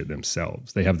publish it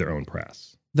themselves. They have their own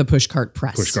press. The Pushcart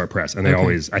Press. And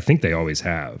I think they always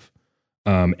have.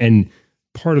 And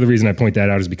part of the reason I point that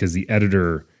out is because the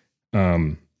editor,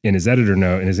 in his editor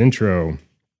note, in his intro,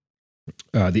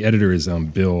 the editor is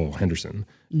Bill Henderson.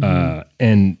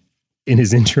 And in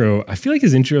his intro, I feel like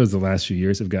his intros the last few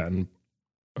years have gotten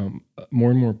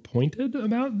more and more pointed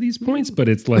about these points, but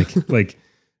it's like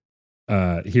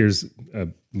here's a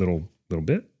little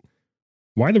bit.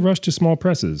 Why the rush to small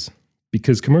presses?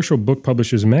 Because commercial book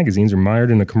publishers and magazines are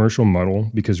mired in a commercial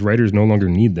muddle because writers no longer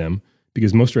need them,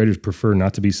 because most writers prefer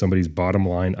not to be somebody's bottom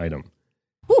line item.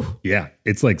 Whew. Yeah,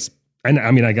 it's like, I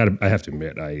have to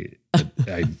admit,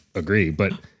 I agree,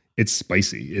 but it's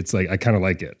spicy. It's like, I kind of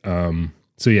like it.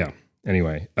 So yeah.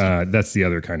 Anyway, that's the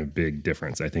other kind of big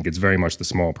difference. I think it's very much the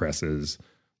small presses,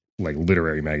 like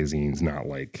literary magazines, not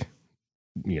like,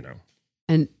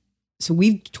 And so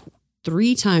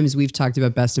 3 times we've talked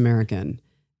about Best American,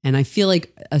 and I feel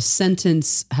like a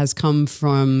sentence has come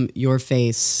from your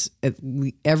face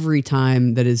every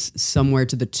time that is somewhere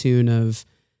to the tune of,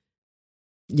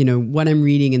 what I'm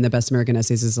reading in the Best American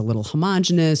Essays is a little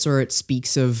homogenous, or it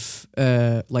speaks of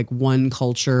like one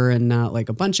culture and not like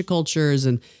a bunch of cultures.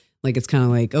 And like, it's kind of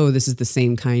like, oh, this is the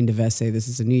same kind of essay. This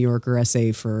is a New Yorker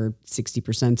essay for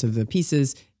 60% of the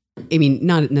pieces. I mean,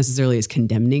 not necessarily as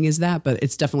condemning as that, but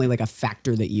it's definitely like a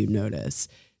factor that you notice.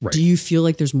 Right. Do you feel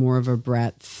like there's more of a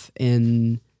breadth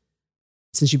since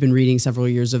you've been reading several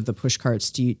years of the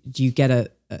Pushcarts, do you get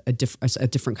a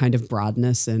different kind of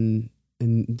broadness in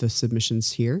the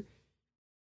submissions here?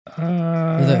 Or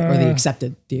the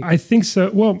accepted? I think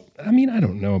so. Well, I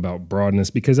don't know about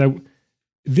broadness, because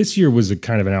this year was a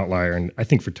kind of an outlier, and I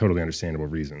think for totally understandable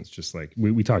reasons. Just like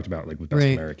we talked about, like with Best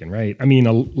American, right?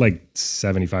 Like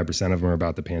 75% of them are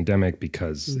about the pandemic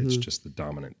because it's just the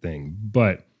dominant thing.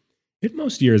 But in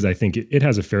most years, I think it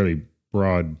has a fairly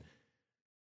broad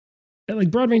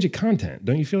range of content.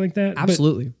 Don't you feel like that?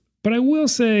 Absolutely. But I will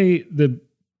say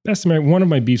one of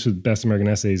my beefs with Best American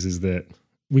Essays is that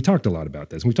we talked a lot about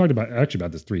this. And we've talked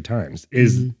about this 3 times.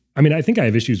 I mean, I think I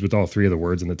have issues with all 3 of the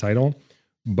words in the title,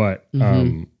 but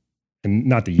and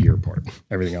not the year part,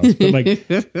 everything else. But like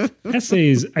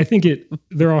essays, I think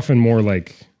they're often more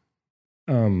like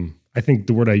I think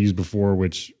the word I used before,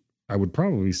 which I would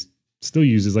probably still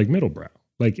use, is like middlebrow.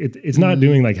 Like it's not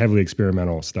doing like heavily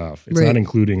experimental stuff. It's not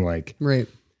including like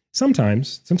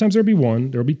Sometimes there'll be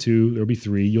 1, there'll be 2, there'll be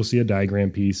 3. You'll see a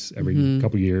diagram piece every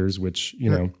couple years, which, you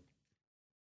know.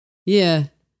 Yeah.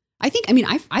 I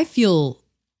feel,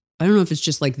 I don't know if it's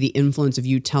just like the influence of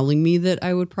you telling me that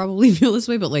I would probably feel this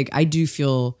way, but like I do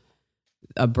feel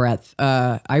a breadth.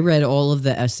 I read all of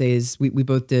the essays we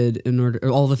both did in order, or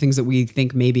all the things that we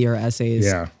think maybe are essays.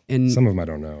 Yeah. And some of them I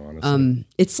don't know, honestly.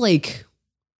 It's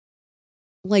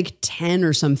like 10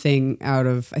 or something out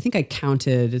of, I think I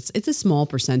counted, it's a small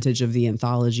percentage of the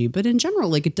anthology, but in general,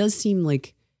 like it does seem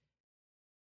like,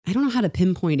 I don't know how to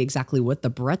pinpoint exactly what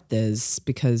the breadth is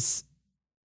because,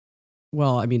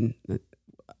 well, I mean,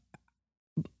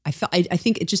 I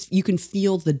think it just, you can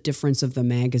feel the difference of the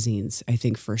magazines, I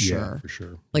think for sure. Yeah, for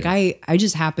sure. Like I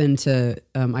just happened to,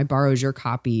 I borrowed your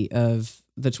copy of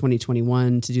the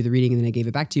 2021 to do the reading, and then I gave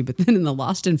it back to you. But then in the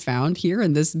Lost and Found here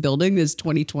in this building is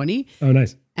 2020. Oh,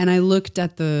 nice. And I looked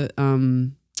at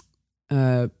the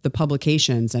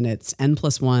publications, and it's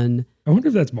N+1. I wonder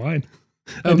if that's mine.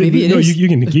 Oh, maybe it is. You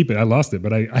can keep it. I lost it,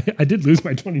 but I did lose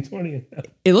my 2020.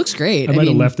 It looks great. I might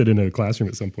have left it in a classroom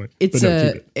at some point. It's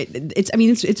a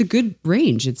good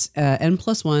range. It's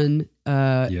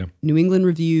N+1, New England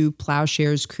Review,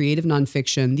 Plowshares, Creative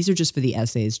Nonfiction. These are just for the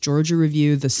essays. Georgia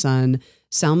Review, The Sun,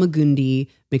 Salmagundi,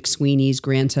 McSweeney's,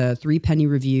 Granta, 3 Penny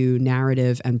Review,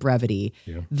 Narrative, and Brevity.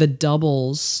 Yeah. The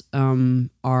doubles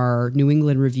are New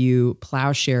England Review,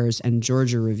 Plowshares, and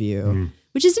Georgia Review,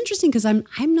 which is interesting because I'm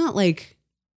not like,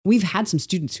 we've had some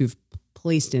students who've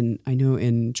placed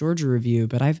in Georgia Review,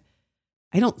 but I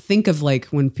don't think of like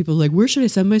when people are like, where should I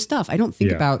send my stuff? I don't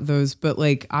think about those, but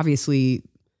like obviously,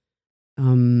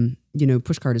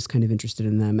 Pushcart is kind of interested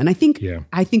in them. And I think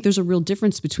there's a real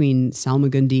difference between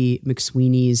Salmagundi,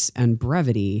 McSweeney's, and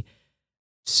Brevity.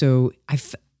 So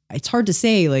it's hard to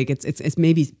say, like it's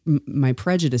maybe my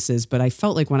prejudices, but I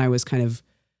felt like when I was kind of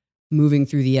moving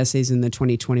through the essays in the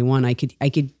 2021, I could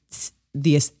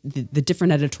the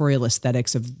different editorial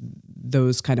aesthetics of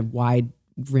those kind of wide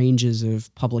ranges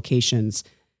of publications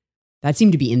that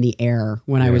seemed to be in the air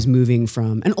when I was moving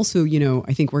from. And also,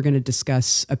 I think we're going to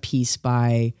discuss a piece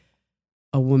by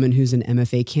a woman who's an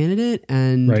MFA candidate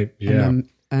and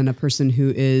a person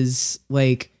who is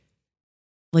like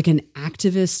an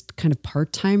activist kind of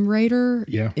part-time writer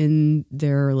in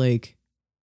their like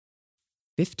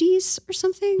 50s or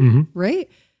something, right?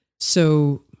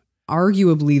 So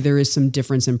arguably there is some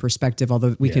difference in perspective,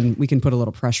 although we can put a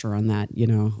little pressure on that,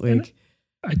 like.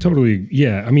 I totally,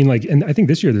 I mean, like, and I think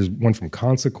this year there's one from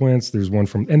Consequence, there's one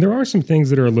from, and there are some things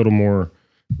that are a little more,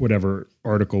 whatever,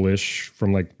 article-ish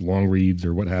from like long reads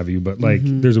or what have you, but like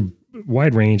there's a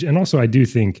wide range. And also I do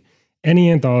think any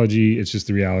anthology, it's just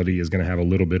the reality, is going to have a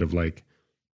little bit of like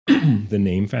the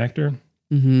name factor.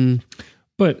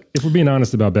 But if we're being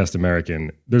honest about Best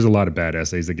American, there's a lot of bad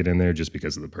essays that get in there just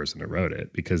because of the person that wrote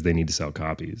it, because they need to sell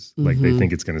copies. Like they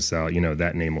think it's going to sell,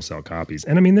 that name will sell copies.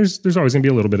 And I mean, there's always going to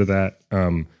be a little bit of that.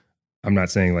 I'm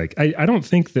not saying like, I don't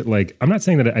think that like, I'm not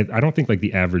saying that I don't think like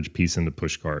the average piece in the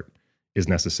Pushcart is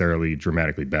necessarily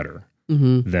dramatically better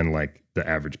than like the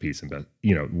average piece in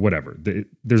whatever.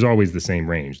 There's always the same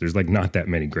range. There's like not that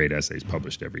many great essays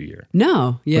published every year.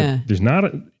 No, yeah. But there's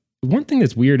not one thing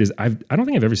that's weird is I don't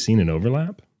think I've ever seen an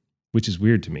overlap, which is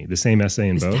weird to me. The same essay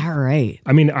in both. Is that right?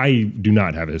 I mean, I do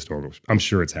not have a historical. I'm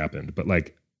sure it's happened, but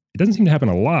like it doesn't seem to happen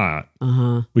a lot,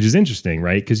 which is interesting,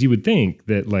 right? Because you would think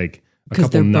that like a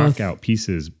couple knockout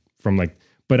pieces from like,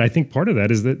 but I think part of that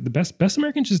is that the Best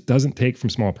American just doesn't take from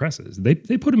small presses. They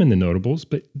put them in the notables,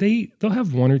 but they'll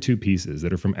have 1 or 2 pieces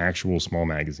that are from actual small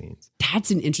magazines. That's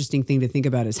an interesting thing to think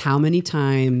about, is how many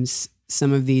times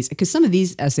some of these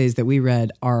essays that we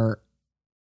read are,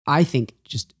 I think,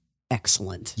 just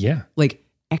excellent. Yeah. Like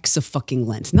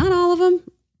exa-fucking-lent. Not all of them.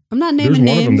 I'm not naming names.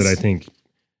 There's one of them that I think,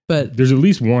 but there's at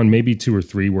least 1, maybe 2 or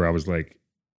 3 where I was like,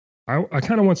 I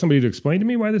kind of want somebody to explain to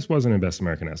me why this wasn't in Best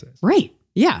American Essays. Right.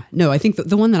 Yeah. No, I think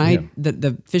the one that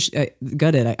the fish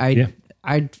gutted,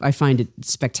 I find it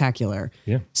spectacular.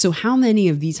 Yeah. So how many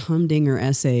of these humdinger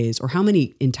essays, or how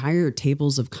many entire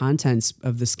tables of contents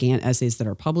of the scant essays that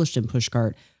are published in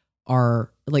Pushcart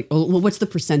are like, well, what's the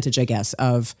percentage, I guess,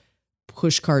 of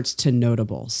Pushcarts to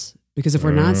notables? Because if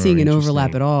we're not seeing an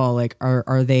overlap at all, like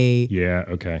are they? Yeah.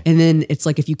 Okay. And then it's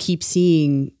like, if you keep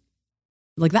seeing,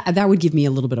 like that would give me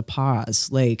a little bit of pause.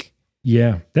 Like,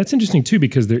 yeah, that's interesting too,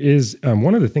 because there is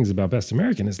one of the things about Best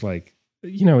American is like,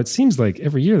 it seems like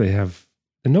every year they have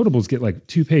the notables get like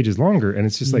 2 pages longer, and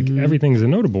it's just like everything's a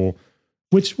notable,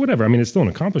 which whatever. I mean, it's still an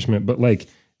accomplishment, but like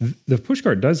the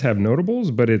pushcart does have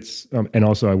notables, but it's and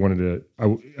also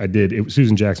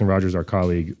Susan Jackson Rogers, our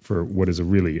colleague, for what is a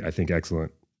really, I think,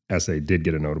 excellent essay, did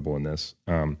get a notable in this.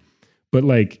 But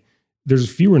like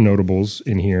there's fewer notables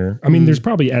in here. I mean, there's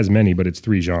probably as many, but it's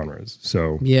 3 genres.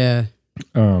 So yeah,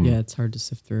 it's hard to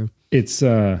sift through. It's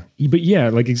but yeah,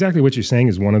 like exactly what you're saying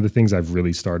is one of the things I've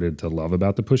really started to love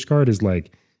about the pushcart is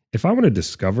like, if I want to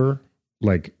discover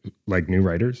like new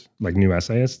writers, like new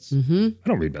essayists, I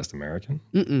don't read Best American.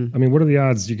 I mean, what are the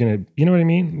odds you're going to, you know what I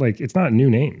mean? Like, it's not new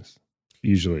names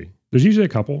usually. There's usually a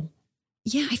couple.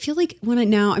 Yeah, I feel like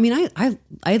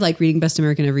I like reading Best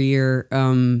American every year.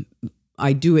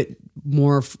 I do it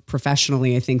more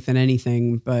professionally, I think, than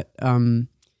anything. But I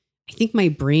think my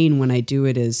brain, when I do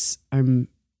it, is I'm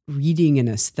reading an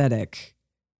aesthetic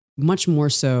much more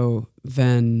so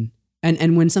than,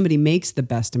 and when somebody makes the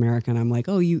Best American, I'm like,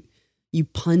 oh, you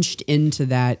punched into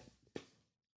that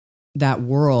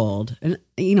world. And,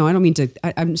 I don't mean to,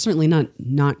 I'm certainly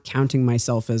not counting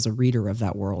myself as a reader of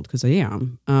that world, because I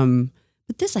am.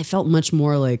 But this, I felt much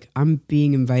more like I'm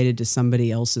being invited to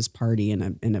somebody else's party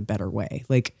in a better way.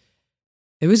 Like,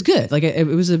 it was good. Like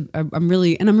I'm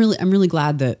really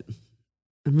glad that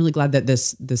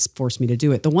this forced me to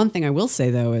do it. The one thing I will say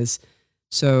though is,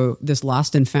 so this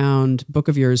Lost and Found book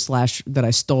of yours / that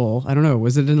I stole, I don't know,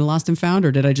 was it in a Lost and Found,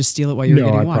 or did I just steal it while you were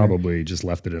getting water? No, I probably just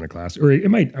left it in a class, or I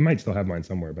might still have mine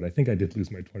somewhere, but I think I did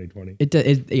lose my 2020.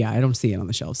 Yeah, I don't see it on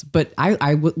the shelves, but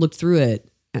I looked through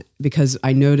it because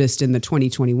I noticed in the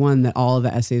 2021 that all of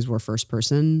the essays were first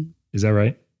person. Is that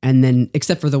right? And then,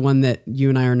 except for the one that you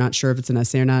and I are not sure if it's an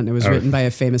essay or not, and it was written by a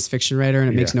famous fiction writer, and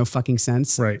it makes no fucking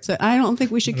sense. Right. So I don't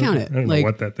think we should count it. I don't know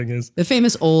what that thing is. The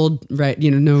famous old, right?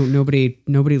 Nobody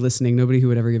listening, nobody who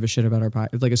would ever give a shit about our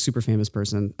podcast, like a super famous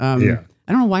person. I don't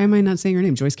know, why am I not saying her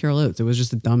name? Joyce Carol Oates. It was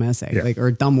just a dumb essay, or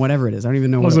dumb whatever it is. I don't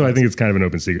even know. Also, I think it's kind of an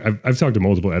open secret. I've talked to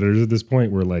multiple editors at this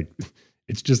point where like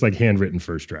it's just like handwritten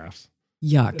first drafts.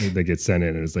 Yuck. They get sent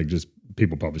in, and it's like just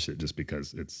people publish it just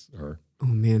because it's her. Oh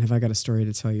man, have I got a story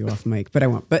to tell you off mic? But I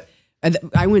won't. But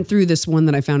I went through this one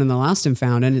that I found in the Lost and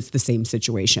Found, and it's the same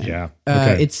situation. Yeah.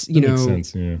 Okay. It's, that makes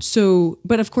sense, yeah. So,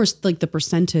 but of course, like the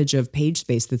percentage of page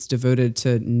space that's devoted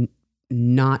to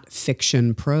not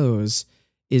fiction prose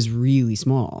is really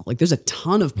small. Like there's a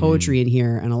ton of poetry in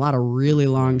here and a lot of really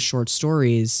long short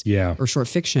stories or short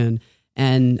fiction.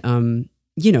 And,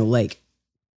 like,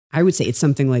 I would say it's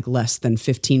something like less than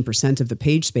 15% of the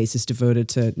page space is devoted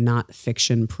to not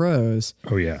fiction prose.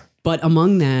 Oh yeah. But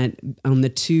among that, on the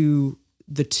two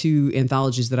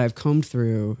anthologies that I've combed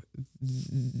through,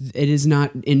 it is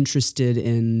not interested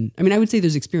in, I mean, I would say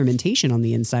there's experimentation on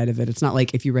the inside of it. It's not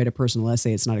like if you write a personal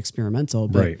essay, it's not experimental,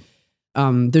 but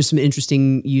there's some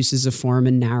interesting uses of form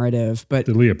and narrative. But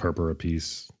the Leah Purpura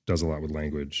piece does a lot with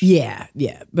language. Yeah.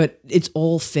 But it's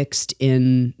all fixed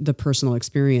in the personal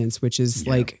experience, which is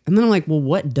like, and then I'm like, well,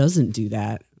 what doesn't do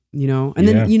that? And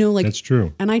then, like, that's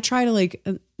true. And I try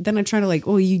to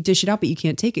oh, you dish it out, but you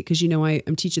can't take it. Cause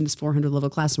I'm teaching this 400 level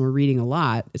class and we're reading a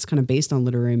lot. It's kind of based on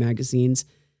literary magazines,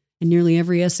 and nearly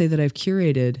every essay that I've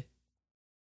curated,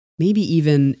 maybe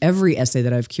even every essay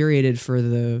that I've curated for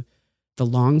the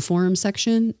long form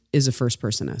section is a first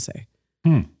person essay.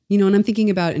 And I'm thinking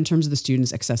about in terms of the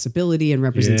students' accessibility and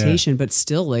representation, but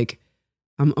still like,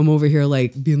 I'm over here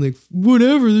like being like,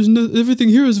 whatever, everything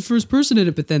here is a first person in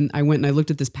it. But then I went and I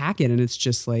looked at this packet and it's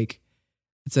just like,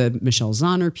 it's a Michelle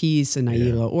Zahner piece, a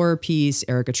Naila Orr piece,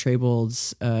 Erica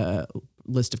Trebold's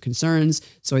List of Concerns,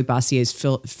 Zoe Bassier's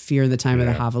Fear in the Time of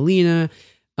the Javelina.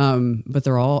 But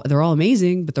they're all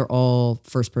amazing, but they're all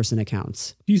first person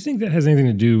accounts. Do you think that has anything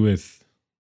to do with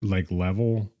like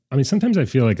level? I mean, sometimes I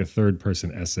feel like a third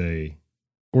person essay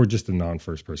or just a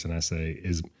non-first person essay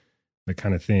is the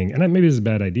kind of thing, and maybe it's a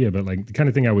bad idea, but like the kind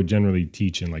of thing I would generally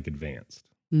teach in like advanced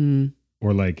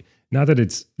or like, not that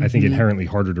it's, I think inherently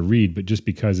harder to read, but just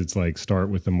because it's like start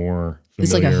with the more familiar.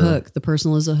 It's like a hook. The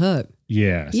personal is a hook.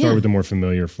 Yeah. Start with the more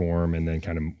familiar form and then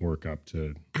kind of work up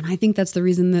to. And I think that's the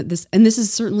reason that this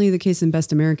is certainly the case in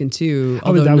Best American too. I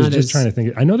was just trying to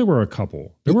think. I know there were a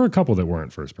couple that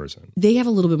weren't first person. They have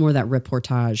a little bit more of that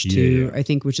reportage too, I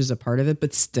think, which is a part of it,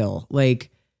 but still like,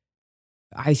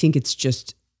 I think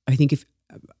if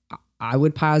I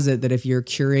would posit that if you're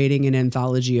curating an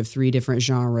anthology of 3 different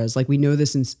genres, like we know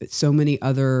this in so many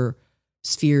other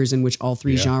spheres in which all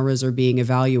 3 genres are being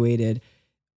evaluated,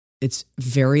 it's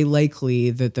very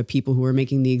likely that the people who are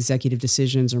making the executive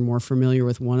decisions are more familiar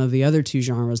with one of the other two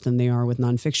genres than they are with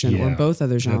nonfiction or both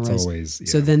other genres. That's always,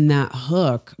 So then that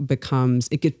hook becomes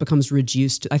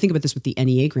reduced. I think about this with the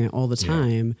NEA grant all the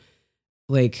time.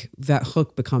 Like that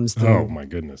hook becomes oh my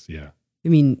goodness. Yeah. I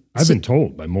mean, I've been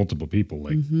told by multiple people,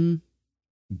 like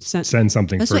send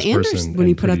something that's first what Anders, person. when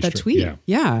he put out that tweet.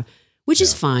 Yeah. Which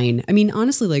is fine. I mean,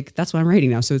 honestly, like that's what I'm writing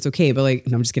now. So it's okay. But like,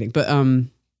 no, I'm just kidding. But,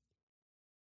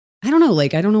 I don't know.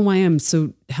 Like, I don't know why I'm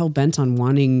so hell bent on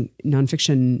wanting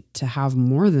nonfiction to have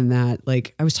more than that.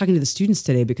 Like, I was talking to the students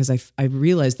today because I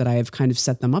realized that I have kind of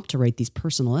set them up to write these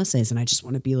personal essays. And I just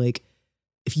want to be like,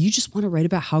 if you just want to write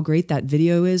about how great that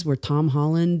video is where Tom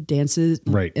Holland dances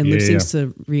and lip syncs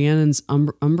to Rhiannon's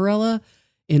umbrella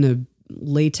in a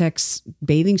latex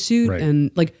bathing suit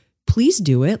and like, please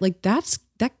do it. Like that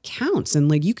counts. And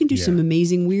like, you can do some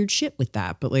amazing weird shit with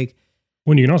that. But like,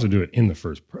 when you can also do it in the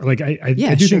first, like I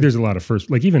do think there's a lot of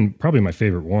first, like even probably my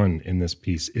favorite one in this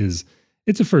piece is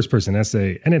it's a first person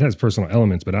essay and it has personal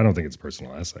elements, but I don't think it's a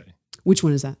personal essay. Which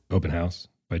one is that? Open House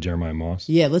by Jeremiah Moss.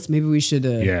 Yeah. Maybe we should,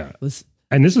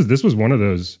 and this was one of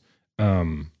those,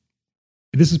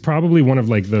 this is probably one of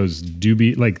like those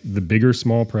like the bigger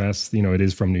small press, you know, it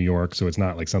is from New York. So it's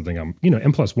not like something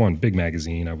M+1 big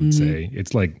magazine, I would say.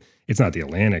 It's like, it's not the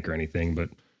Atlantic or anything,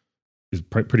 but is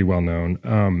pretty well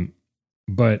known.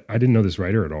 But I didn't know this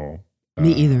writer at all.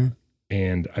 Me either.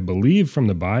 And I believe from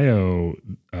the bio,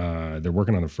 they're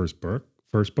working on the first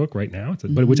book right now.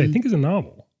 But which I think is a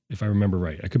novel, if I remember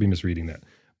right. I could be misreading that.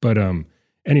 But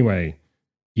anyway,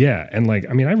 yeah. And like,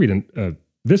 I mean, I read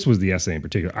this was the essay in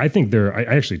particular. I think I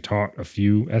actually taught a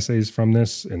few essays from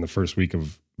this in the first week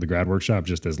of the grad workshop,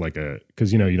 just as like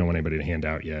because you don't want anybody to hand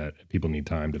out yet. People need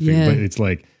time to figure. But it's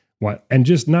like what, and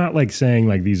just not like saying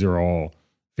like these are all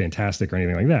fantastic or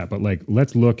anything like that, but like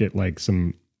let's look at like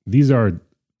these are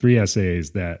 3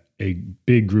 essays that a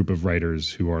big group of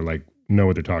writers who are like know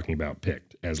what they're talking about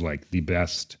picked as like the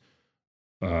best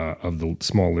of the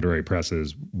small literary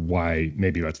presses. Why?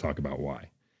 Maybe let's talk about why.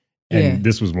 And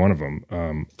this was one of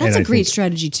them. That's a great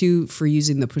strategy too for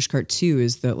using the pushcart too,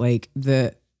 is that like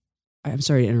I'm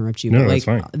sorry to interrupt you, but like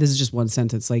this is just one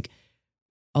sentence. Like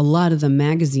a lot of the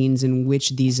magazines in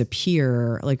which these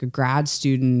appear, like a grad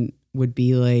student would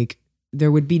be like, there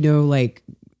would be no like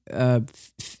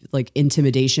like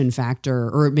intimidation factor,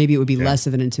 or maybe it would be less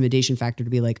of an intimidation factor to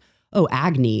be like, oh,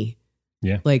 Agni.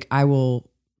 Yeah. Like I'll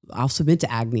submit to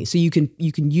Agni. So you can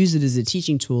use it as a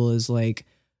teaching tool, as like,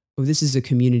 oh, this is a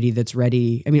community that's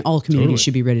ready. I mean, all communities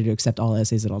should be ready to accept all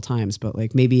essays at all times, but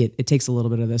like maybe it takes a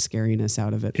little bit of the scariness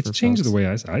out of it. It's changed the way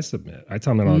I submit. I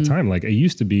tell them that all the time. Like it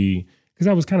used to be, because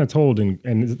I was kind of told, and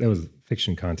that was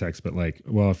fiction context, but like,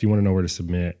 well, if you want to know where to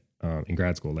submit in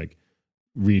grad school, like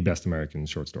read Best American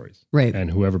Short Stories. Right. And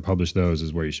whoever published those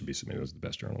is where you should be submitting. Those are the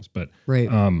best journals. But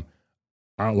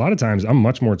a lot of times I'm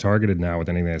much more targeted now with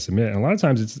anything I submit. And a lot of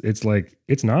times it's like,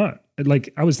 it's not.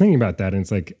 Like I was thinking about that, and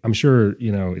it's like, I'm sure,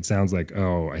 it sounds like,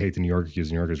 oh, I hate the New Yorker because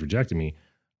the New Yorker's rejected me.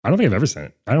 I don't think I've ever sent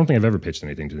it. I don't think I've ever pitched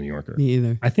anything to the New Yorker. Me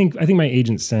either. I think my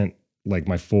agent sent like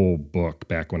my full book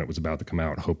back when it was about to come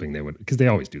out, hoping they would, because they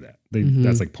always do that.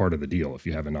 That's like part of the deal if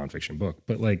you have a nonfiction book.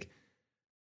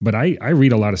 But I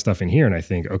read a lot of stuff in here, and I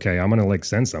think, okay, I'm going to like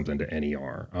send something to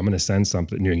NER. I'm going to send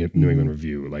something, New England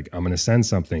Review. Like I'm going to send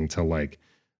something to like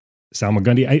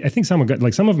Salmagundi. I think Salmagundi,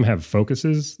 like some of them have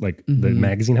focuses, like the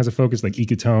magazine has a focus, like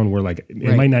Ecotone, where like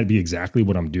it might not be exactly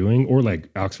what I'm doing, or like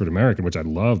Oxford American, which I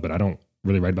love, but I don't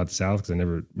really write about the South because I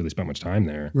never really spent much time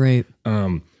there. Right.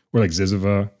 Or like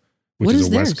Zizova, which is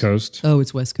a West Coast. Oh,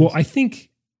 it's West Coast. Well, I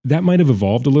think that might have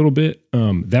evolved a little bit.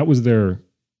 That was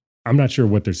I'm not sure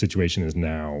what their situation is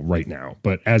right now,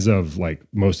 but as of like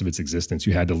most of its existence,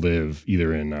 you had to live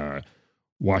either in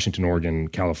Washington, Oregon,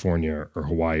 California, or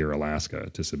Hawaii or Alaska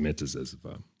to submit to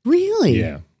Zizova. Really?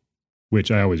 Yeah.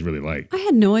 Which I always really liked. I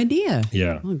had no idea.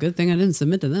 Yeah. Well, good thing I didn't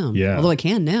submit to them. Yeah. Although I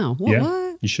can now.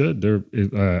 What? You should.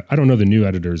 I don't know the new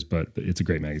editors, but it's a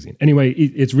great magazine. Anyway,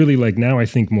 it's really like now I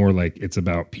think more like it's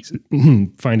about pieces,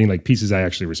 finding like pieces I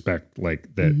actually respect,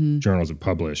 like that journals have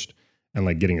published, and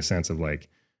like getting a sense of like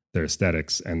their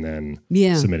aesthetics, and then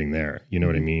submitting there. You know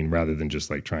what I mean? Rather than just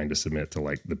like trying to submit to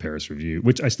like the Paris Review,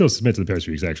 which I still submit to the Paris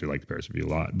Review because I actually like the Paris Review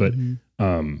a lot. But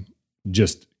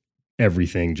just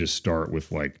everything, just start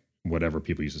with like whatever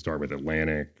people used to start with: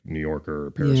 Atlantic, New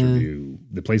Yorker, Paris Review,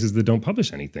 the places that don't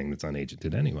publish anything that's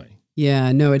unagented anyway.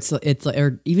 Yeah, no, it's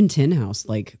or even Tin House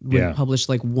like would publish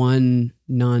like one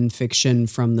nonfiction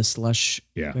from the Slush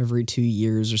every 2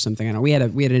 years or something. I know we had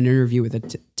an interview with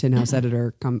a Tin House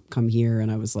editor come here, and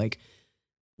I was like,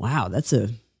 wow, that's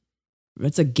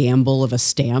a gamble of a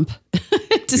stamp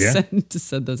to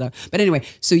send those out. But anyway,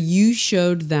 so you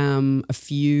showed them a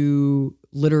few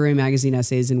literary magazine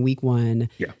essays in week 1.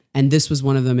 Yeah. And this was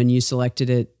one of them, and you selected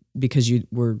it because you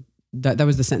were that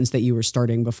was the sentence that you were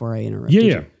starting before I interrupted.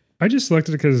 Yeah. I just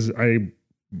selected it because I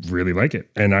really like it,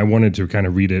 and I wanted to kind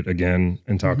of read it again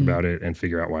and talk about it and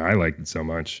figure out why I liked it so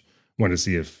much. Wanted to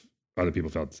see if other people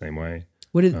felt the same way.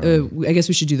 What is? I guess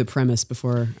we should do the premise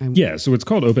before. Yeah, so it's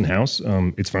called Open House.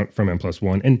 It's from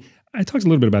M+1, and I talked a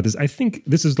little bit about this. I think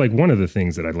this is like one of the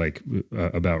things that I like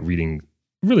about reading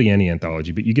really any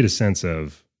anthology, but you get a sense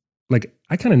of like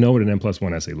I kind of know what an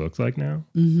M+1 essay looks like now,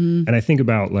 and I think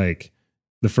about like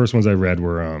the first ones I read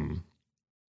were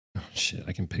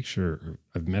I can picture.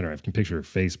 I've met her. I can picture her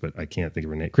face, but I can't think of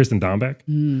her name. Kristen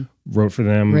Dombeck wrote for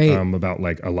them about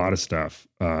like a lot of stuff,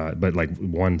 but like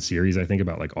one series I think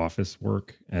about like office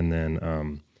work, and then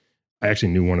I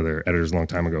actually knew one of their editors a long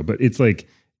time ago. But it's like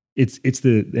it's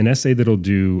an essay that'll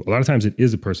do. A lot of times it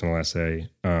is a personal essay,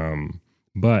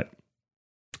 but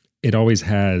it always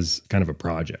has kind of a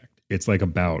project. It's like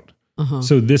about.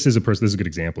 So this is a good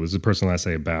example. This is a personal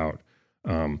essay about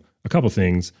a couple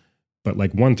things. But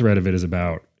like one thread of it is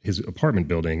about his apartment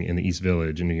building in the East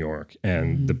Village in New York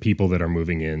and the people that are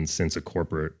moving in since a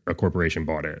corporation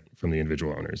bought it from the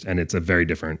individual owners. And it's a very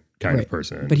different kind of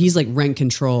person. But he's like rent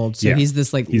controlled. So he's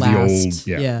this like he's last.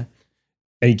 The old,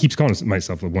 And he keeps calling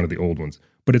himself like one of the old ones.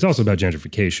 But it's also about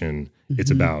gentrification.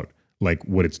 It's about like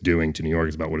what it's doing to New York.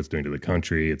 It's about what it's doing to the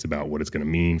country. It's about what it's going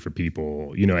to mean for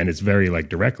people, and it's very like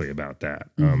directly about that.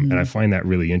 And I find that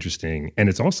really interesting. And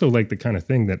it's also like the kind of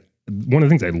thing that one of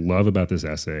the things I love about this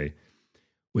essay,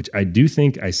 which I do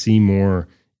think I see more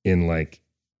in like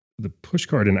the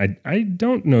pushcart, and I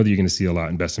don't know that you're going to see a lot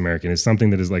in Best American, is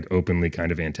something that is like openly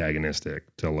kind of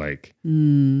antagonistic to like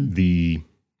the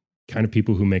kind of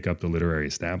people who make up the literary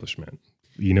establishment.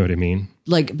 You know what I mean?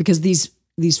 Like, because these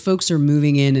folks are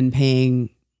moving in and paying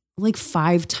like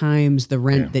 5 times the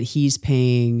rent that he's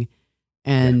paying,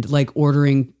 and like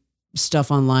ordering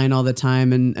stuff online all the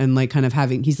time, and like kind of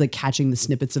he's like catching the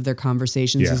snippets of their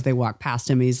conversations as they walk past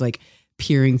him. He's like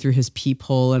peering through his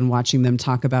peephole and watching them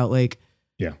talk about like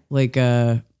what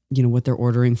they're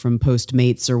ordering from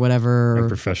Postmates or whatever. And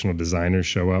professional designers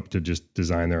show up to just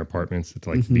design their apartments to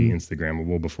like be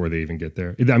Instagrammable before they even get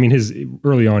there. I mean,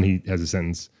 early on he has a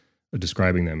sentence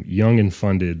describing them: young and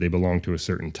funded, they belong to a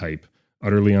certain type.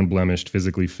 Utterly unblemished,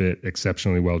 physically fit,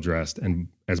 exceptionally well-dressed, and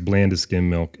as bland as skim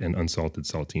milk and unsalted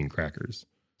saltine crackers.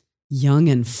 Young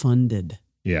and funded.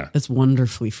 Yeah. That's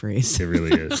wonderfully phrased. It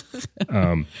really is.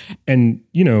 And,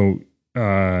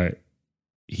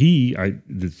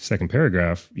 the second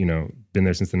paragraph, been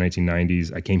there since the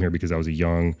 1990s. I came here because I was a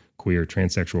young, queer,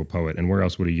 transsexual poet. And where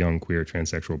else would a young, queer,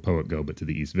 transsexual poet go but to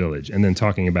the East Village? And then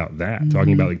talking about that,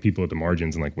 talking about like people at the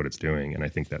margins and like what it's doing. And I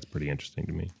think that's pretty interesting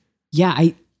to me. Yeah,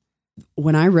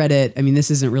 when I read it, I mean, this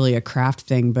isn't really a craft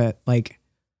thing, but like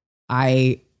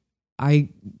when I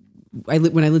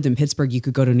lived in Pittsburgh, you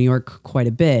could go to New York quite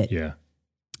a bit. Yeah.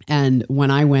 And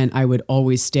when I went, I would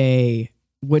always stay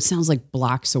what sounds like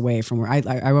blocks away from where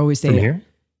I always stay. From here?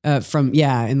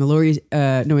 In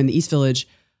the in the East Village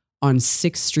on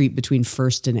 6th Street between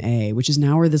 1st and A, which is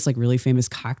now where this like really famous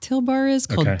cocktail bar is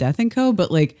called Death & Co.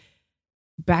 But like,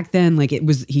 back then, like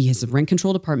he has a rent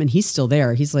controlled apartment. He's still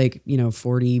there. He's like,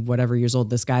 40 whatever years old.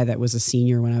 This guy that was a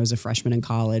senior when I was a freshman in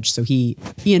college. So he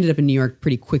ended up in New York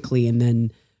pretty quickly. And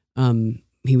then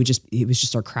it was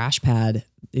just our crash pad,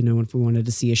 if we wanted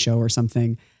to see a show or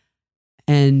something.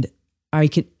 And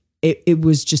it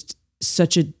was just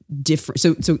such a different,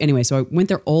 so anyway, so I went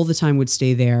there all the time, would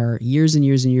stay there years and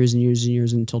years and years and years and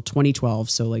years until 2012.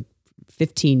 So like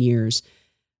 15 years.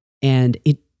 And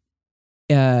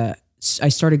I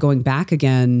started going back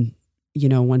again,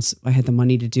 once I had the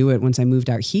money to do it, once I moved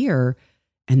out here.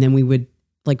 And then we would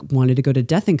wanted to go to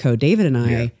Death & Co., David and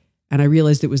I, and I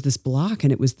realized it was this block,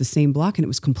 and it was the same block, and it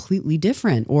was completely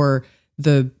different. Or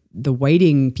the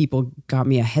Whiting people got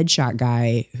me a headshot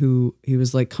guy he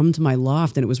was like, come to my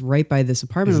loft, and it was right by this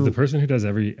apartment. Is it the person who does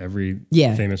every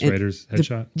famous writer's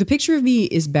headshot? The picture of me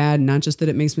is bad, not just that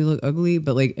it makes me look ugly,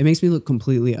 but like it makes me look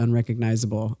completely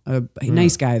unrecognizable. A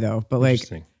nice guy though, but like,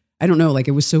 I don't know, like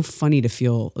it was so funny to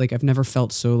feel like I've never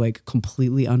felt so like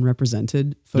completely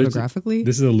unrepresented photographically.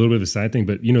 This is a little bit of a side thing,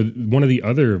 but one of the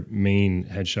other main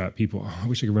headshot people, I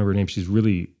wish I could remember her name. She's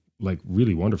really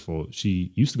wonderful.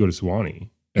 She used to go to Sewanee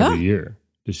every year.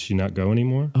 Does she not go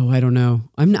anymore? Oh, I don't know.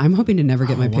 I'm hoping to never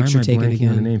get my picture taken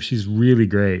again. Her name? She's really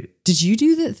great. Did you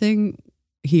do that thing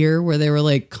here where they were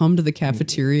like, come to the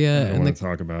cafeteria? I don't want to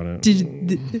talk about it.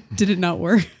 Did it not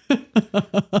work?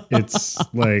 It's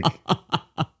like...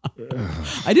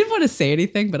 I didn't want to say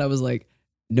anything, but I was like,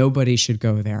 nobody should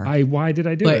go there. Why did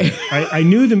I do it? I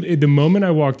knew the moment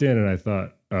I walked in and I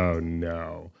thought, oh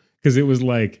no. Because it was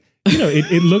like,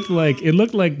 it looked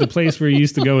like the place where you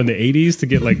used to go in the 80s to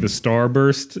get like the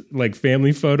Starburst like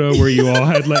family photo where you all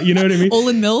had like, you know what I mean?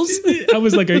 Olin Mills. I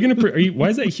was like, why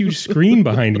is that huge screen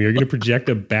behind me? Are you going to project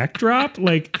a backdrop?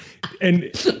 Like, and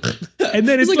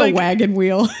then it's like a wagon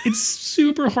wheel. It's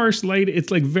super harsh light.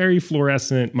 It's like very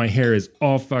fluorescent. My hair is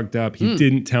all fucked up. He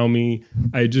didn't tell me.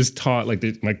 I just taught like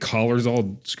my collar's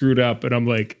all screwed up, and I'm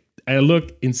like, I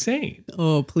look insane.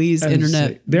 Oh, please,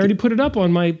 internet. They already put it up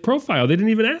on my profile. They didn't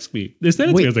even ask me. They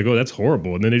sent it to me. I was like, oh, that's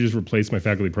horrible. And then they just replaced my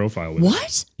faculty profile with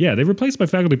What? Yeah, they replaced my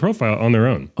faculty profile on their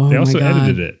own. Oh, they also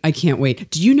edited it. I can't wait.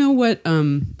 Do you know what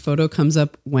photo comes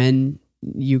up when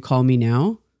you call me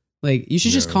now? Like, you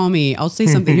should just call me. I'll say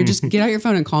something here. Just get out your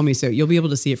phone and call me so you'll be able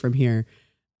to see it from here.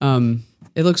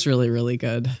 It looks really, really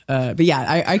good. But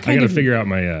yeah, I got to figure out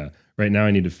my, right now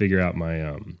I need to figure out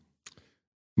my,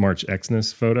 March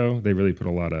Xmas photo. They really put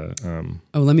a lot of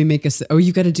let me make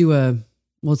you got to do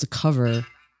it's a cover.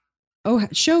 Oh,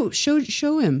 show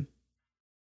him.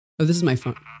 Oh, this is my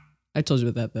phone. I told you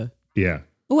about that though. Yeah.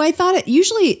 Oh, I thought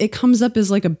usually it comes up as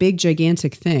like a big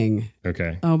gigantic thing.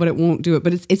 Okay. Oh, but it won't do it.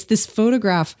 But it's this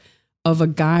photograph of a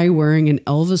guy wearing an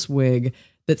Elvis wig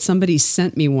that somebody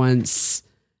sent me once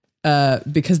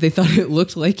because they thought it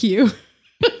looked like you.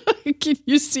 Can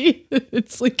you see?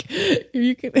 It's like I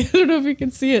don't know if you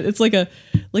can see it. It's like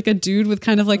a dude with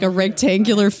kind of like a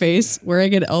rectangular face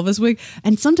wearing an Elvis wig.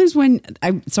 And sometimes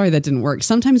I'm sorry that didn't work.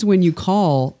 Sometimes when you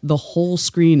call, the whole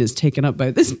screen is taken up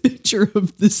by this picture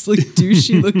of this like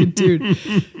douchey looking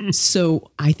dude.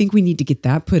 So I think we need to get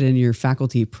that put in your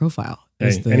faculty profile.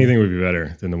 Anything would be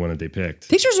better than the one that they picked.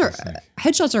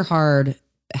 Headshots are hard.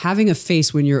 Having a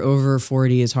face when you're over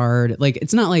 40 is hard. Like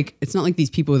it's not like these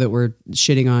people that we're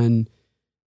shitting on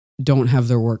don't have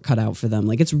their work cut out for them.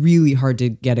 Like it's really hard to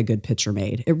get a good picture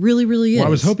made. It really, really is. Well, I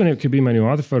was hoping it could be my new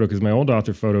author photo because my old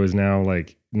author photo is now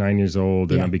like 9 years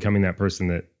old, and I'm becoming that person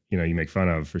that you make fun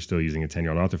of for still using a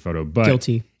 10-year-old author photo. But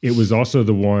guilty. It was also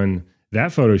the one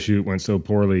that photo shoot went so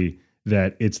poorly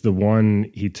that it's the one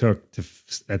he took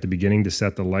at the beginning to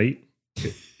set the light.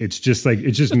 It's just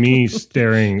me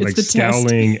staring, like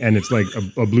scowling, and it's like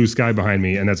a blue sky behind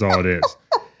me, and that's all it is.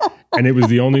 And it was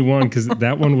the only one because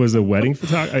that one was a wedding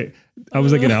photographer. I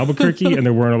was like in Albuquerque, and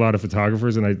there weren't a lot of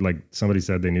photographers, and somebody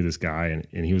said they knew this guy,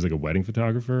 and he was like a wedding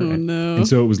photographer. Oh, no. And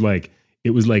so it was like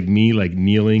me like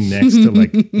kneeling next to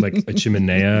like a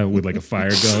chimenea with like a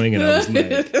fire going, and I was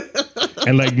like.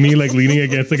 And like me, like leaning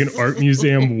against like an art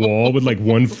museum wall with like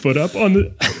 1 foot up on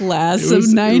the class of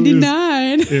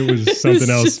 99. It was something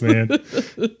else, man.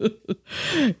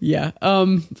 Yeah.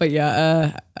 But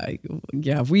yeah,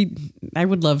 I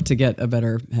would love to get a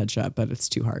better headshot, but it's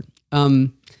too hard.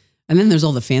 And then there's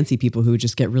all the fancy people who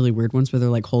just get really weird ones where they're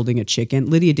like holding a chicken.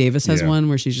 Lydia Davis has one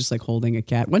where she's just like holding a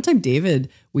cat. One time,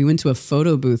 we went to a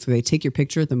photo booth where they take your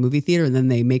picture at the movie theater and then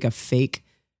they make a fake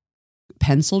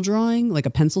pencil drawing, like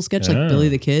a pencil sketch, like Billy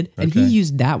the Kid. And he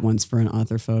used that once for an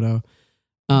author photo.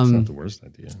 That's not the worst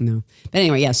idea. No. But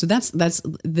anyway, yeah. So that's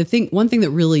the thing. One thing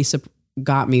that really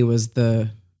got me was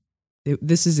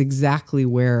this is exactly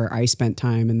where I spent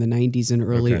time in the 90s and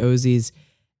early Ozies.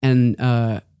 And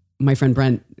my friend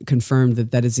Brent confirmed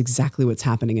that is exactly what's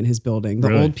happening in his building.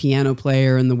 The old piano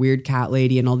player and the weird cat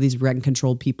lady and all these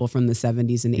rent-controlled people from the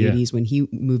 70s and 80s when he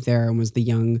moved there and was the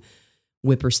young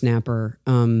whippersnapper.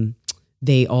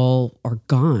 They all are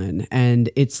gone. And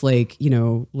it's like,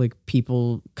 like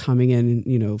people coming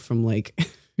in, from like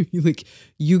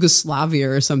Yugoslavia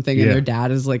or something. And their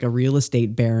dad is like a real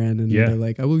estate baron. And they're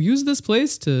like, I will use this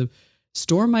place to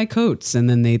store my coats. And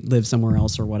then they live somewhere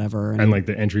else or whatever. And like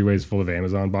the entryway is full of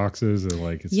Amazon boxes. And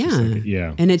like, it's just like,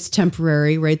 and it's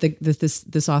temporary, right?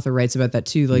 This author writes about that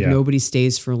too. Like nobody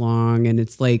stays for long. And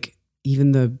it's like,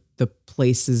 even the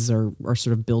places are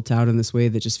sort of built out in this way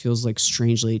that just feels like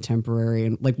strangely temporary,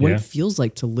 and like what it feels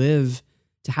like to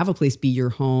have a place be your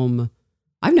home.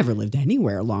 I've never lived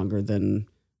anywhere longer than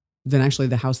actually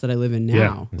the house that I live in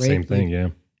now. Yeah, same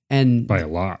thing. And by a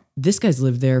lot. This guy's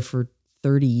lived there for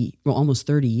almost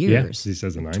 30 years. Yeah, he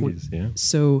says the 90s.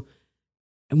 So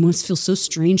it must feel so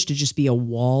strange to just be a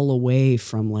wall away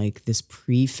from like this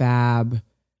prefab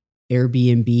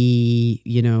Airbnb,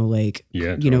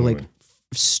 like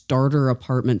starter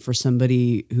apartment for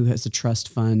somebody who has a trust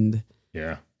fund.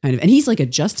 Yeah. Kind of. And he's like a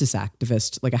justice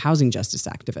activist, like a housing justice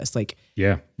activist. Like,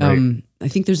 right. I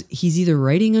think he's either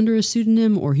writing under a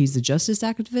pseudonym or he's a justice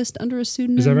activist under a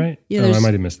pseudonym. Is that right? Yeah. I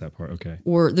might have missed that part. Okay.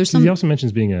 Or there's he also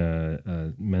mentions being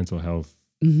a mental health.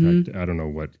 I don't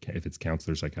know if it's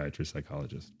counselor, psychiatrist,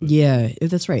 psychologist. But. Yeah,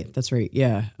 that's right. That's right.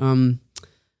 Yeah.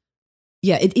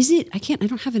 Yeah. I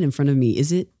don't have it in front of me.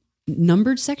 Is it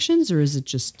numbered sections or is it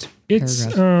just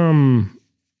paragraphs?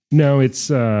 No, it's,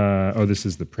 this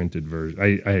is the printed version.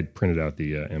 I had printed out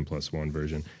the N+1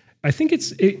 version. I think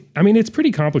it's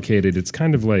pretty complicated. It's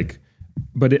kind of like,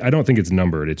 but I don't think it's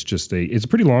numbered. It's just it's a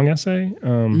pretty long essay.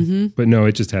 But no,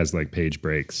 it just has like page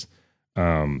breaks.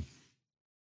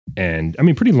 And I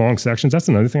mean, pretty long sections. That's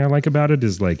another thing I like about it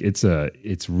is like, it's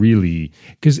really,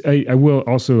 because I will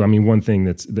also, I mean, one thing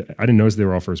I didn't notice they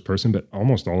were all first person, but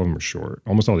almost all of them are short.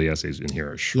 Almost all the essays in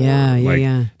here are short.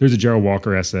 Yeah. There's a Gerald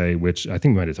Walker essay, which I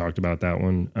think we might have talked about that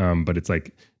one. But it's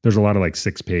like, there's a lot of like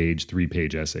 6-page,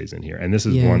 3-page essays in here. And this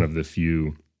is one of the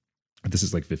few, this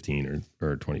is like 15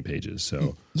 or 20 pages.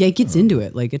 So yeah, it gets into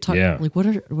it. Like it talks, like what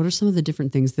are some of the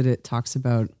different things that it talks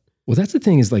about? Well, that's the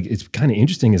thing is like, it's kind of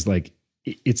interesting is like,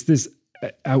 it's this,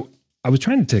 I was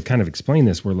trying to kind of explain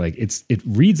this where like, it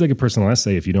reads like a personal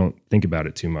essay if you don't think about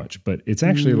it too much, but it's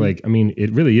actually like, I mean,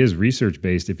 it really is research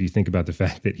based if you think about the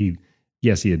fact that he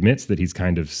admits that he's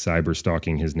kind of cyber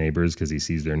stalking his neighbors because he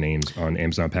sees their names on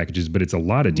Amazon packages, but it's a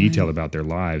lot of detail about their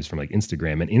lives from like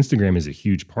Instagram, and Instagram is a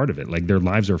huge part of it. Like their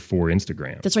lives are for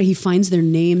Instagram. That's right. He finds their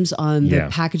names on the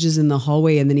packages in the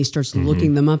hallway and then he starts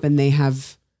looking them up and they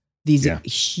have these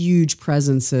huge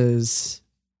presences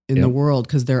in the world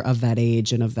because they're of that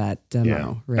age and of that demo.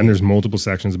 Yeah. Right? And there's multiple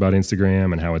sections about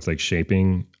Instagram and how it's like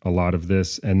shaping a lot of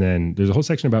this. And then there's a whole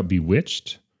section about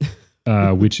Bewitched,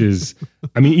 which is,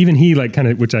 I mean, even he like kind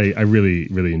of, which I really,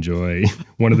 really enjoy.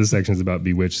 One of the sections about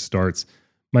Bewitched starts,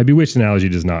 my Bewitched analogy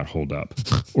does not hold up,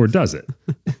 or does it?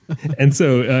 And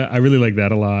so I really like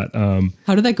that a lot.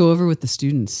 How did that go over with the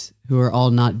students who are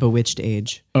all not Bewitched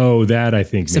age? Oh, that I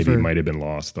think maybe might have been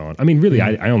lost on. I mean, really,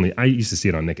 I used to see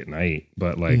it on Nick at Night,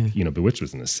 but like, Bewitched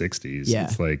was in the 60s. Yeah.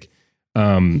 It's like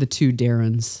the two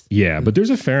Darrens. Yeah, but there's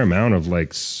a fair amount of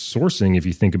like sourcing if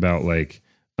you think about like,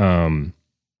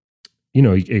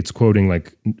 it's quoting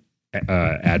like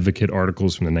advocate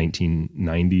articles from the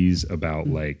 1990s about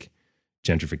like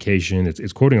gentrification.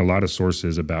 It's quoting a lot of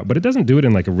sources about, but it doesn't do it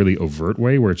in like a really overt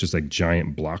way where it's just like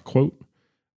giant block quote.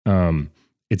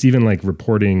 It's even like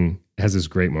reporting, has this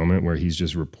great moment where he's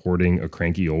just reporting a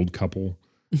cranky old couple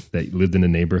that lived in a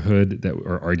neighborhood that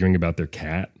are arguing about their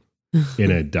cat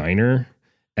in a diner,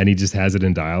 and he just has it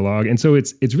in dialogue. And so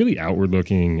it's really outward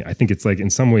looking. I think it's like in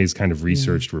some ways kind of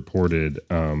researched, reported,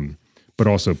 but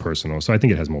also personal. So I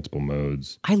think it has multiple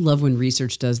modes. I love when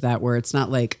research does that, where it's not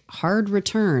like hard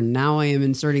return. Now I am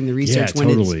inserting the research when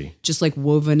it's just like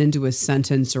woven into a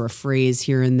sentence or a phrase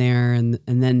here and there. And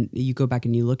then you go back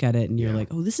and you look at it and you're like,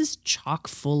 oh, this is chock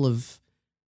full of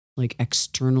like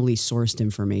externally sourced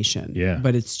information. Yeah.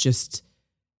 But it's just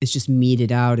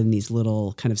meted out in these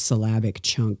little kind of syllabic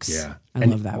chunks. Yeah. I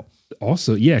love that.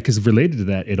 Also, yeah, because related to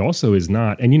that, it also is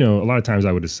not, and a lot of times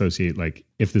I would associate like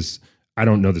if this, I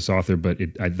don't know this author, but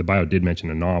the bio did mention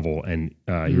a novel, and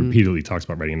he repeatedly talks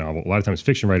about writing a novel. A lot of times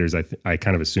fiction writers, I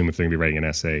kind of assume if they're going to be writing an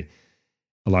essay,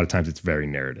 a lot of times it's very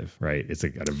narrative, right? It's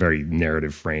like got a very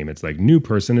narrative frame. It's like new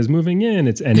person is moving in.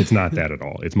 It's not that at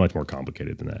all. It's much more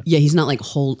complicated than that. Yeah, he's not like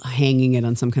hanging it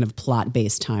on some kind of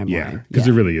plot-based timeline. Yeah, because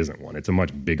there really isn't one. It's a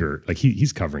much bigger, like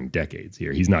he's covering decades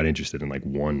here. He's not interested in like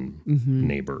one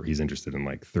neighbor. He's interested in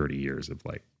like 30 years of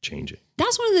like changing.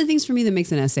 That's one of the things for me that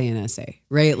makes an essay,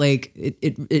 right? Like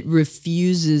it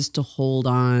refuses to hold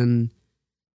on.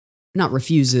 Not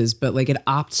refuses, but like it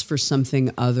opts for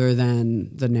something other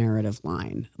than the narrative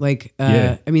line. Like,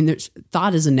 I mean, there's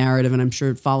thought is a narrative, and I'm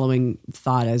sure following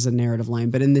thought as a narrative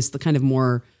line, but in this, the kind of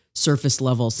more surface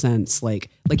level sense, like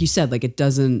you said, like it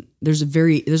doesn't, there's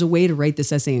a way to write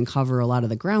this essay and cover a lot of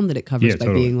the ground that it covers by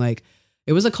being like,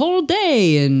 it was a cold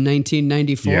day in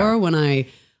 1994 when I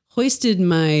hoisted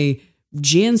my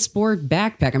JanSport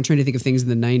backpack. I'm trying to think of things in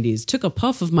the 90s. Took a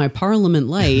puff of my Parliament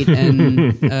Light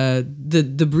and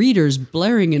the breeders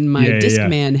blaring in my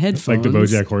Discman headphones. Like the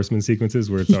BoJack Horseman sequences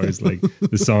where it's always like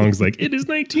the song's like, it is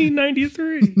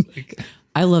 1993. Like,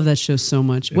 I love that show so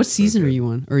much. What season are you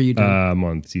on? Or are you done? I'm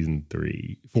on season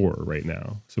 4 right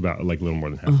now. So about like a little more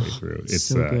than halfway through. It's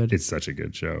so good. It's such a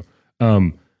good show.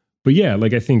 But yeah,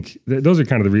 like I think those are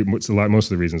kind of most of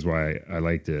the reasons why I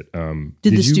liked it.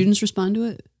 Did the students respond to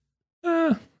it?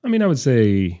 I mean, I would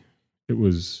say it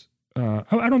was, I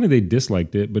don't think they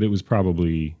disliked it, but it was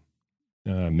probably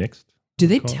mixed. Do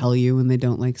they tell you when they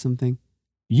don't like something?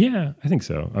 Yeah, I think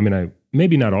so. I mean,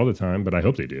 maybe not all the time, but I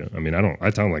hope they do. I mean,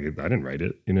 I tell them like, I didn't write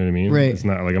it. You know what I mean? Right. It's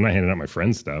not like I'm not handing out my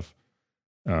friend's stuff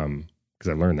because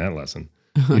I learned that lesson.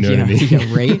 You know what I mean?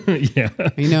 Yeah, right? Yeah.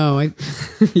 I know.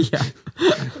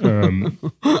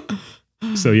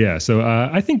 So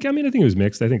I think it was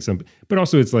mixed. I think but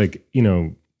also it's like,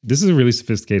 this is a really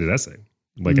sophisticated essay.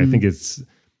 Like, I think it's,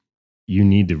 you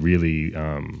need to really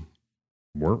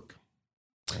work.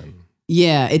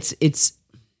 Yeah, it's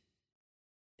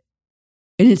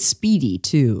and it's speedy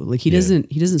too. Like he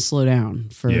doesn't slow down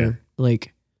for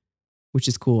like, which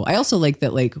is cool. I also like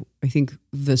that, like, I think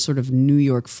the sort of New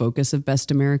York focus of Best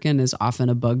American is often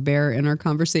a bugbear in our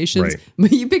conversations. Right.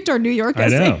 But you picked our New York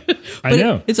essay. I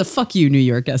know. It's a fuck you New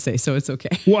York essay, so it's okay.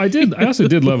 Well, I also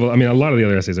did love, I mean, a lot of the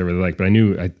other essays I really liked, but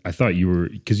I thought you were,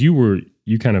 because you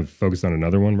kind of focused on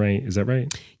another one, right? Is that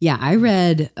right? Yeah, I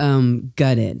read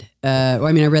Gutted. I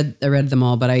read them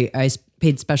all, but I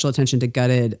paid special attention to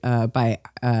Gutted by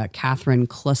Catherine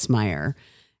Klussmeyer.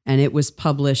 And it was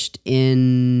published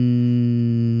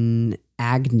in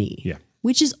Agni. Yeah.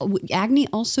 Which is, Agni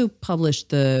also published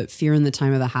the Fear in the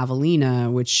Time of the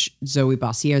Javelina, which Zoe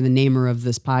Bossier, the namer of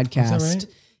this podcast. Is that right?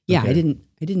 Yeah, okay. I didn't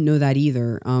know that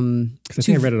either. Because I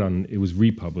think I read it was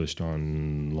republished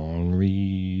on Long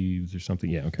Reads or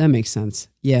something. Yeah, okay. That makes sense.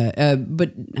 Yeah,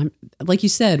 but like you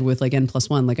said, with like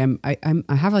N+1, like I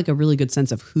have like a really good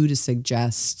sense of who to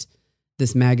suggest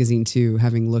this magazine to,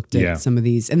 having looked at some of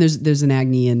these. And there's an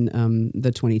Agni in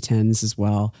the 2010s as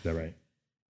well. Is that right?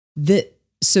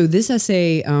 So this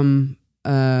essay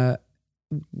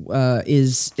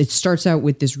it starts out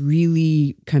with this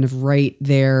really kind of right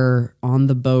there on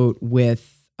the boat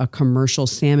with a commercial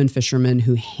salmon fisherman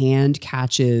who hand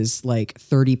catches like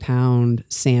 30-pound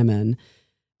salmon.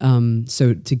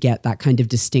 So to get that kind of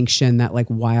distinction, that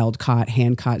like wild caught,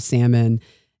 hand caught salmon,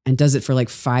 and does it for like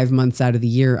 5 months out of the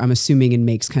year, I'm assuming, and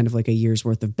makes kind of like a year's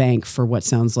worth of bank for what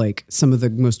sounds like some of the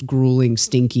most grueling,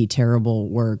 stinky, terrible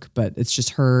work. But it's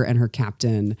just her and her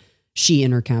captain,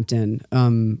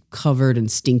 covered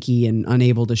and stinky and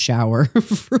unable to shower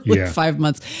for like 5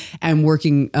 months and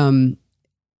working.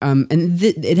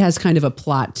 It has kind of a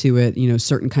plot to it. You know,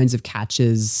 certain kinds of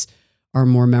catches are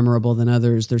more memorable than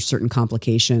others. There's certain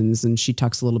complications. And she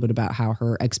talks a little bit about how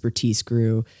her expertise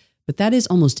grew. But that is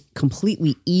almost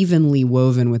completely evenly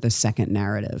woven with a second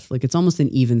narrative. Like it's almost an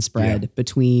even spread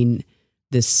between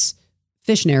this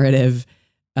fish narrative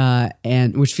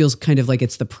and which feels kind of like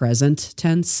it's the present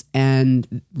tense,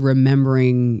 and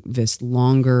remembering this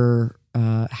longer,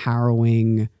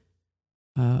 harrowing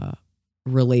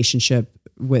relationship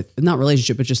with, not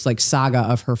relationship, but just like saga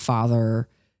of her father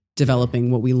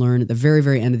developing. What we learn at the very,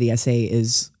 very end of the essay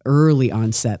is early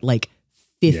onset, like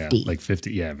 50. Yeah, like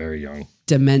 50. Yeah, very young.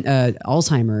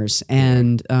 Alzheimer's,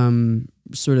 and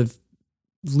sort of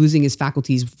losing his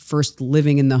faculties, first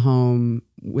living in the home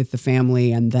with the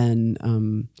family, and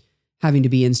then having to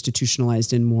be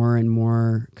institutionalized in more and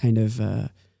more kind of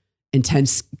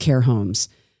intense care homes.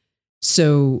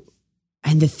 So,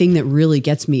 and the thing that really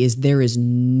gets me is there is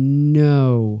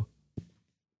no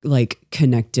like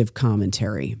connective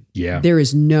commentary. Yeah.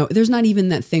 There's not even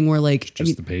that thing where like,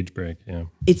 just the page break. Yeah.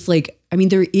 It's like, I mean,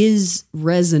 there is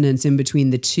resonance in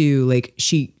between the two. Like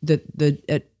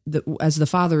as the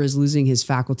father is losing his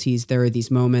faculties, there are these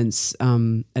moments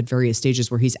at various stages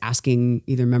where he's asking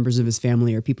either members of his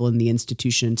family or people in the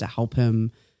institution to help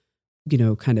him, you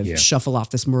know, kind of shuffle off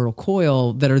this mortal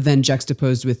coil, that are then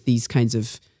juxtaposed with these kinds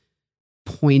of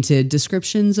pointed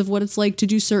descriptions of what it's like to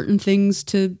do certain things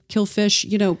to kill fish,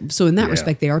 you know. So in that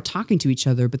respect, they are talking to each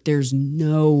other, but there's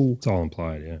no, it's all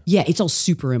implied. Yeah. It's all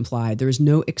super implied. There is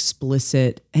no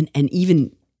explicit, and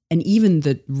even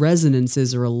the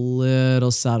resonances are a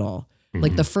little subtle. Mm-hmm.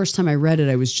 Like the first time I read it,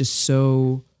 I was just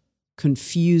so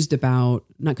confused about,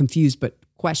 not confused, but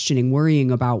questioning, worrying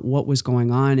about what was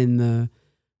going on in the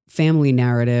family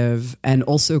narrative, and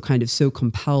also kind of so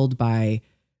compelled by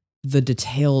the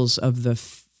details of the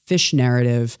fish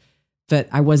narrative that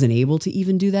I wasn't able to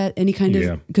even do that any kind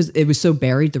of, because it was so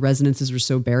buried. The resonances were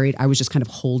so buried. I was just kind of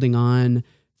holding on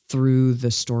through the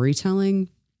storytelling,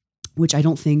 which I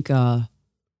don't think I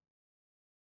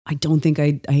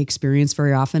experience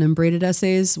very often in braided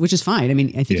essays, which is fine. I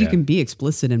mean, I think you can be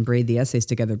explicit and braid the essays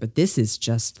together, but this is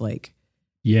just like,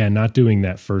 not doing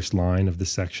that first line of the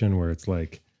section where it's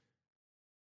like,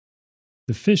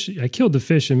 the fish, I killed the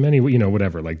fish in many, you know,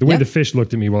 whatever. Like the way the fish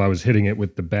looked at me while I was hitting it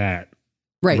with the bat,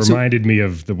 reminded me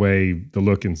of the way the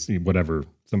look in whatever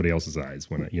somebody else's eyes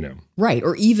when you know. Right.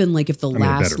 Or even like if the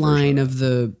last line of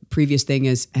the previous thing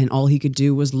is, and all he could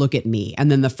do was look at me. And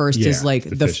then the first is like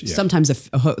the fish, sometimes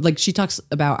like she talks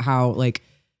about how like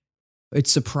it's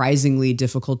surprisingly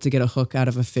difficult to get a hook out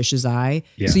of a fish's eye.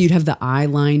 Yeah. So you'd have the eye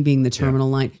line being the terminal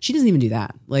line. She doesn't even do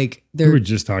that. Like we were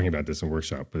just talking about this in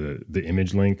workshop, the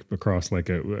image link across like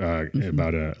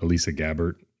about a Elisa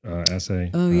Gabbert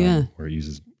essay. Oh yeah. Where it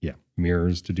uses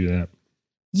mirrors to do that.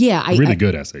 Yeah. A really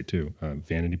good essay too.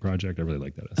 Vanity Project. I really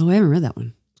like that essay. Oh, I haven't read that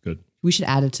one. It's good. We should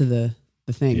add it to the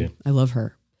thing. Yeah. I love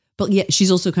her. But yeah,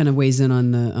 she's also kind of weighs in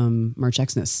on the March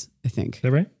Xmas, I think. Is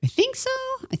that right? I think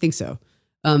so.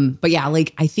 But yeah,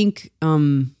 like I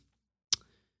don't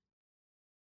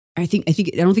think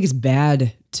it's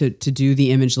bad to do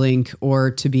the image link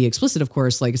or to be explicit, of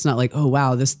course. Like it's not like, oh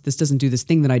wow, this doesn't do this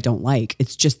thing that I don't like.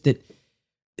 It's just that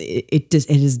it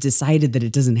is decided that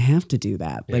it doesn't have to do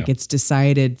that. Yeah. Like it's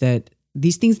decided that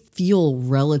these things feel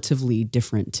relatively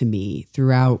different to me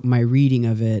throughout my reading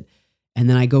of it. And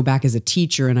then I go back as a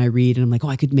teacher and I read and I'm like, oh,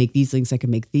 I could make these links. I could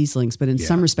make these links. But in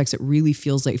some respects, it really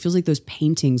feels like those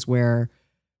paintings where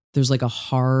there's like a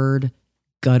hard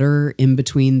gutter in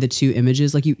between the two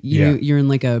images. Like you know, you're in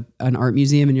like an art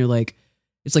museum and you're like,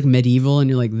 it's like medieval and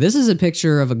you're like, this is a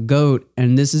picture of a goat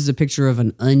and this is a picture of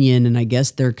an onion. And I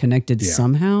guess they're connected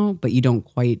somehow, but you don't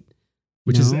quite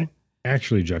Which is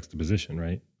actually juxtaposition,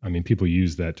 right? I mean, people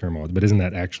use that term all, but isn't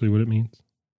that actually what it means?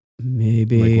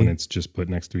 Maybe. Like when it's just put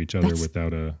next to each other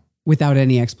without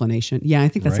any explanation. Yeah, I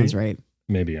think that sounds right.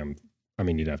 Maybe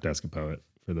you'd have to ask a poet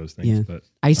for those things. But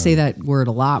I say that word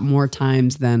a lot more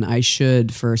times than I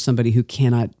should for somebody who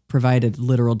cannot provide a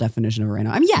literal definition of it right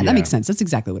now. I mean, that makes sense. That's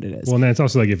exactly what it is. Well, and then it's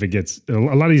also like if it gets a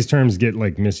lot of these terms get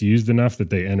like misused enough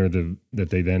that they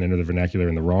then enter the vernacular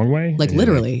in the wrong way. Like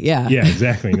literally, Yeah,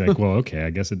 exactly. Like, well, okay, I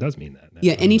guess it does mean that.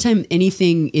 Yeah, anytime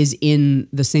anything is in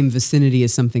the same vicinity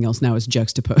as something else now is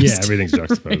juxtaposed. Yeah, everything's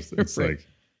juxtaposed. It's right.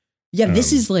 Like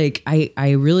this is like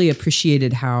I really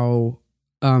appreciated how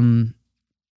I'm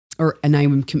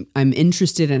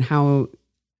interested in how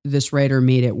this writer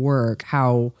made it work,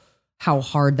 how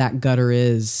hard that gutter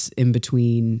is in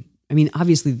between. I mean,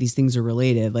 obviously these things are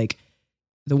related. Like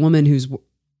the woman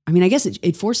I guess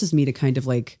it forces me to kind of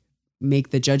like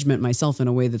make the judgment myself in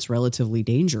a way that's relatively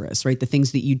dangerous, right? The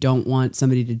things that you don't want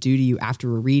somebody to do to you after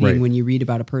a reading when you read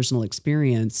about a personal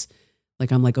experience.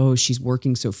 Like I'm like, oh, she's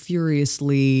working so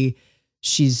furiously.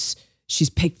 She's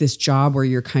picked this job where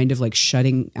you're kind of like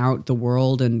shutting out the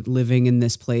world and living in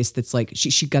this place that's like,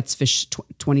 she guts fish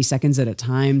 20 seconds at a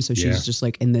time. So she's just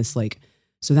like in this, like,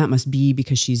 so that must be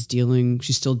because she's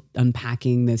still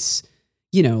unpacking this,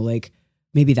 like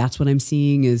maybe that's what I'm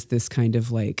seeing is this kind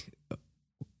of like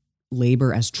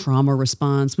labor as trauma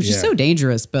response, which is so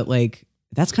dangerous, but like,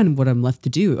 that's kind of what I'm left to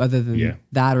do other than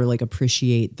that, or like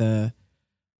appreciate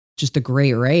just the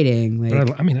great writing. Like,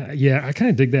 but I kind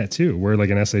of dig that too, where like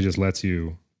an essay just lets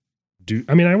you do.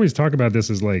 I mean, I always talk about this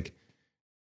as like,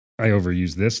 I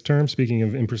overuse this term, speaking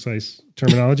of imprecise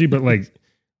terminology, but like,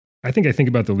 I think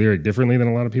about the lyric differently than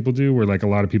a lot of people do, where like a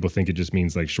lot of people think it just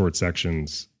means like short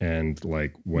sections and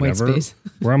like whatever,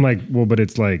 where I'm like, well, but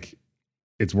it's like,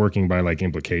 it's working by like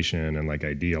implication and like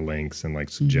idea links and like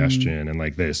suggestion and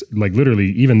like this, like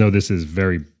literally, even though this is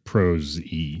very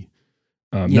prose-y,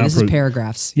 this is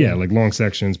paragraphs. Yeah, like long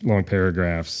sections, long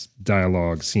paragraphs,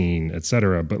 dialogue, scene,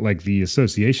 etc. But like the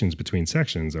associations between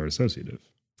sections are associative.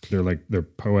 They're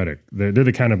poetic. They're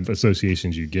the kind of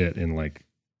associations you get in like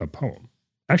a poem.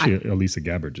 Actually, Elisa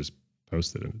Gabbard just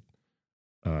posted it.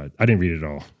 I didn't read it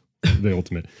all, the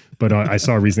ultimate, but I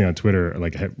saw recently on Twitter,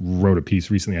 like wrote a piece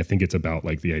recently. I think it's about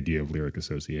like the idea of lyric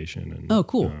association. And, oh,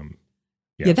 cool.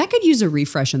 Yeah, that could use a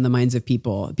refresh in the minds of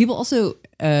people. People also,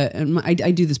 and I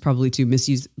do this probably too,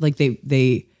 misuse, like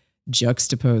they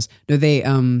juxtapose. No,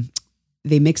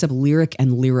 they mix up lyric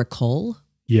and lyrical.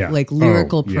 Yeah. Like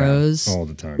lyrical prose. All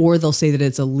the time. Or they'll say that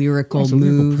it's a lyrical move.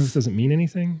 Lyrical prose doesn't mean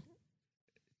anything.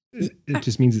 It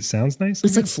just means it sounds nice.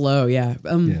 It's like flow, yeah.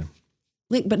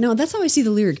 Like, but no, that's how I see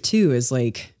the lyric too, is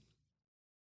like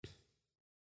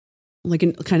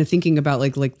in kind of thinking about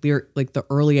like lyric, like the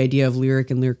early idea of lyric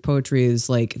and lyric poetry is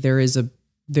like there is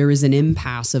an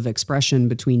impasse of expression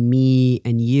between me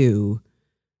and you.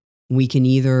 We can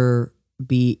either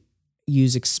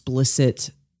use explicit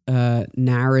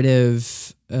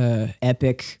narrative,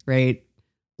 epic, right,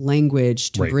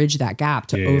 language to bridge that gap,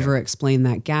 to over-explain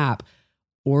that gap,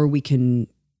 or we can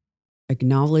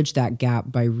acknowledge that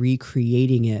gap by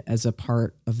recreating it as a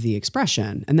part of the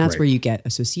expression. And that's where you get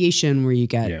association, where you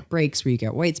get breaks, where you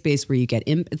get white space, where you get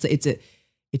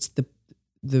it's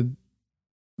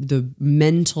the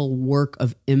mental work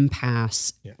of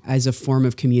impasse as a form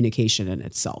of communication in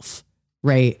itself.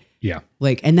 Right. Yeah.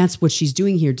 Like, and that's what she's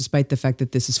doing here, despite the fact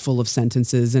that this is full of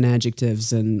sentences and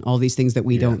adjectives and all these things that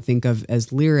we don't think of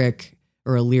as lyric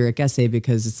or a lyric essay,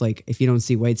 because it's like, if you don't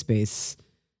see white space,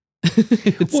 and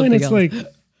it's like,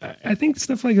 I think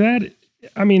stuff like that,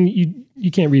 I mean, you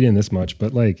can't read in this much,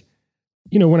 but like,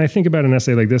 when I think about an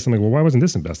essay like this, I'm like, well, why wasn't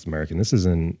this in Best American? This is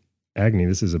in Agni,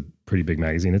 this is a pretty big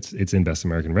magazine. It's in Best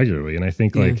American regularly. And I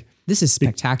think like this is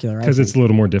spectacular. Because it's a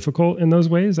little more difficult in those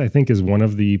ways, I think is one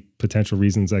of the potential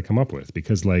reasons I come up with.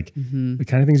 Because like the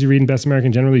kind of things you read in Best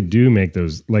American generally do make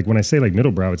those, like when I say like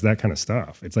middlebrow, it's that kind of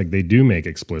stuff. It's like they do make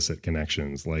explicit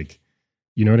connections. Like,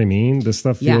 you know what I mean? This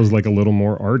stuff feels like a little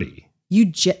more arty. You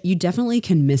definitely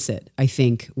can miss it, I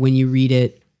think, when you read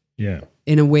it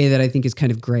in a way that I think is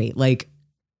kind of great. Like,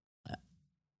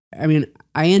 I mean,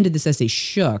 I ended this essay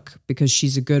shook because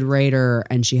she's a good writer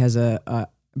and she has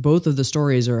both of the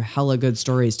stories are hella good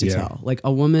stories to tell. Like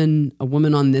a woman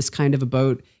on this kind of a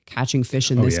boat catching fish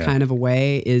in this kind of a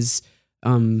way is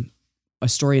a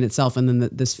story in itself. And then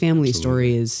this family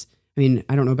story is, I mean,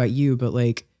 I don't know about you, but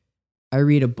like I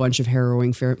read a bunch of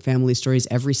harrowing family stories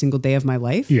every single day of my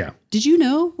life. Yeah. Did you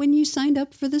know when you signed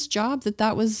up for this job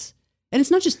that was, and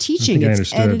it's not just teaching,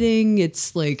 it's editing.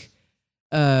 It's like,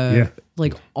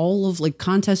 like all of like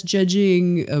contest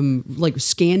judging, like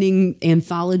scanning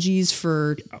anthologies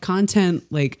for content,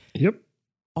 like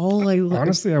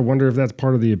honestly, I wonder if that's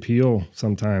part of the appeal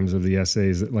sometimes of the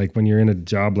essays. Like when you're in a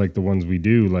job like the ones we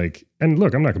do, like, and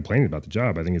look, I'm not complaining about the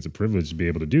job. I think it's a privilege to be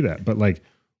able to do that. But like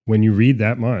when you read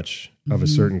that much of a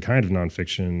certain kind of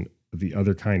nonfiction, the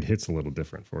other kind hits a little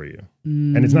different for you.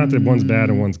 And it's not that one's bad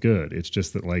and one's good. It's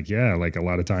just that like, like a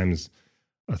lot of times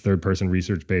a third person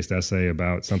research based essay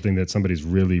about something that somebody's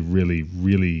really, really,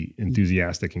 really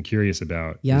enthusiastic and curious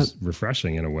about is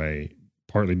refreshing in a way,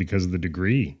 partly because of the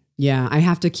degree. Yeah. I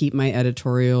have to keep my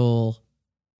editorial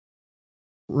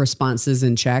responses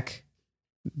in check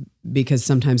because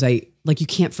sometimes you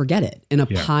can't forget it in a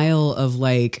pile of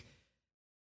like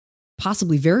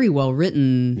possibly very well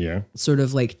written sort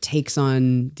of like takes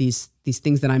on these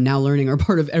things that I'm now learning are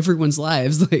part of everyone's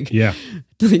lives, like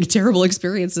terrible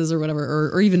experiences or whatever,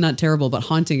 or even not terrible, but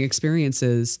haunting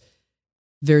experiences.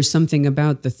 There's something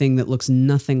about the thing that looks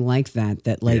nothing like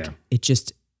that like it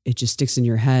just sticks in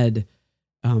your head.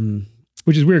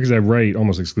 Which is weird because I write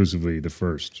almost exclusively the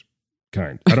first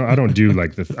kind. I don't do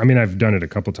like I mean, I've done it a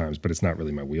couple times, but it's not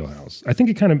really my wheelhouse. I think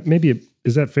it kind of,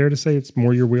 is that fair to say it's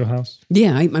more your wheelhouse?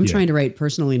 Yeah. I'm trying to write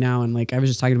personally now. And like, I was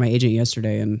just talking to my agent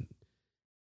yesterday and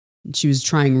she was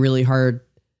trying really hard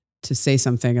to say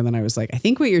something. And then I was like, I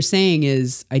think what you're saying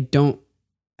is I don't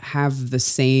have the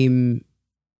same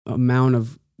amount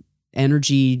of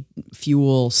energy,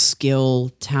 fuel,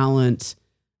 skill, talent,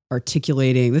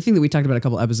 articulating the thing that we talked about a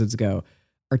couple episodes ago,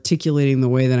 articulating the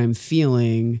way that I'm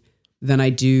feeling than I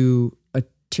do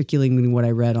articulating what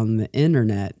I read on the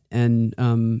internet. And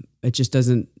it just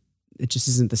isn't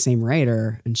the same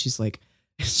writer. And she's like,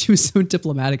 she was so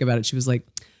diplomatic about it. She was like,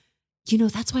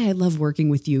 that's why I love working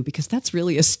with you because that's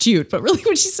really astute. But really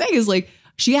what she's saying is like,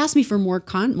 she asked me for more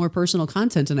personal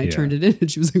content and I turned it in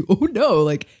and she was like, oh no,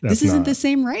 like this isn't the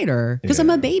same writer because I'm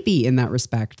a baby in that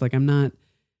respect. Like I'm not,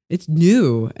 it's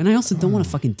new. And I also don't want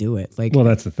to fucking do it. Like, well,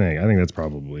 that's the thing. I think that's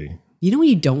probably, when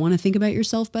you don't want to think about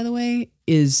yourself, by the way,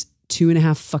 is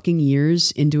 2.5 fucking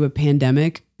years into a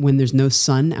pandemic when there's no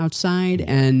sun outside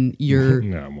and you're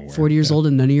 40 years old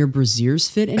and none of your brasiers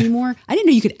fit anymore. I didn't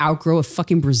know you could outgrow a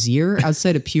fucking brassiere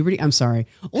outside of puberty. I'm sorry.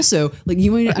 Also, like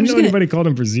anybody called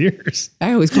them brasiers.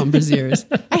 I always call them brasiers.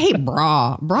 I hate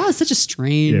bra. Bra is such a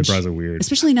strange. Yeah, bras are weird.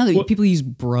 Especially now that people use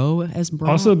bro as bra.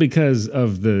 Also because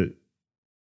of this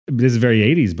is very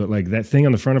 80s, but like that thing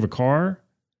on the front of a car.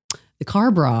 The car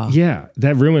bra. Yeah,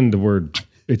 that ruined the word.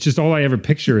 It's just all I ever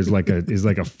picture is like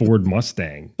a Ford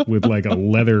Mustang with like a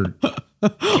leather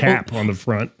cap on the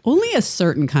front. Only a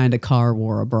certain kind of car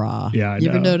wore a bra. Yeah, you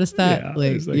ever noticed that?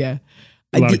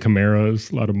 A lot of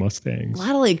Camaros, a lot of Mustangs, a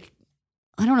lot of like,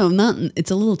 I don't know.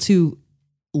 It's a little too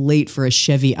late for a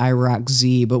Chevy IROC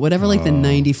Z, but whatever, like the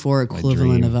 94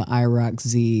 equivalent of an IROC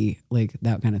Z, like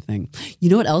that kind of thing. You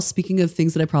know what else? Speaking of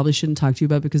things that I probably shouldn't talk to you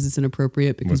about because it's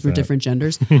inappropriate because we're different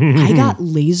genders. I got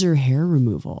laser hair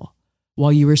removal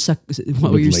while you were sick with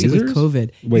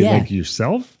COVID. Wait, like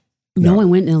yourself? No, I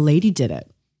went and a lady did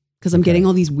it because I'm getting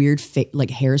all these weird like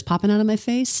hairs popping out of my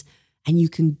face, and you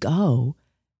can go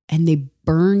and they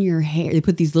burn your hair. They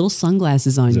put these little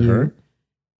sunglasses on you. Hurt?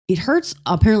 It hurts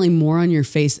apparently more on your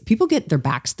face. People get their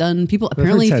backs done.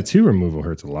 Apparently tattoo removal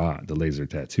hurts a lot. The laser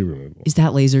tattoo removal. Is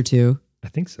that laser too? I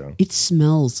think so. It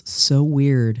smells so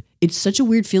weird. It's such a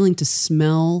weird feeling to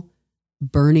smell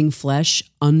burning flesh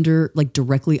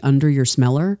directly under your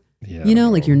smeller. Yeah,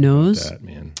 like your nose. That,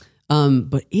 man. And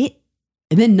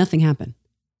then nothing happened.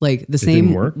 Like the same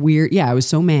didn't work? Weird. Yeah, I was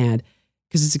so mad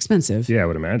because it's expensive. Yeah, I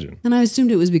would imagine. And I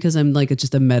assumed it was because I'm like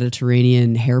just a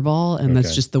Mediterranean hairball and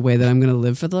that's just the way that I'm going to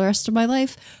live for the rest of my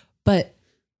life. But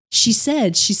she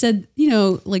said,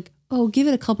 like, oh, give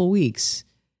it a couple weeks.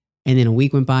 And then a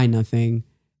week went by, nothing.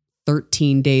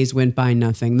 13 days went by,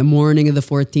 nothing. The morning of the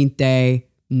 14th day,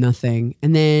 nothing.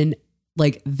 And then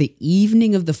like the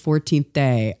evening of the 14th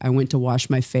day, I went to wash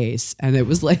my face and it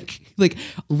was like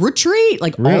retreat.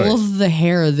 Like all of the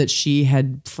hair that she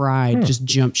had fried just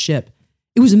jumped ship.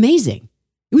 It was amazing.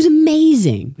 It was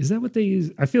amazing. Is that what they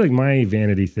use? I feel like my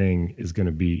vanity thing is going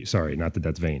to be, sorry, not that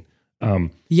that's vain.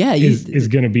 Is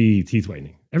going to be teeth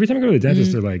whitening. Every time I go to the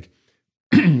dentist, they're like,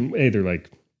 hey, they're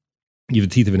like, you have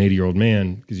the teeth of an 80-year-old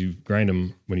man because you grind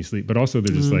them when you sleep. But also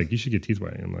they're just like, you should get teeth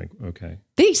whitening. I'm like, okay.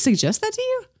 They suggest that to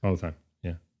you? All the time.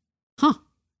 Yeah. Huh.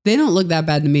 They don't look that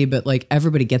bad to me, but like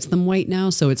everybody gets them white now.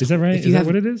 So it's, is that right? Is that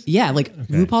what it is? Yeah. Like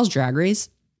RuPaul's Drag Race.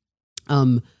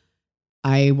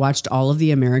 I watched all of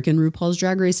the American RuPaul's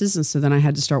Drag Races. And so then I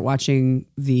had to start watching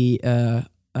the,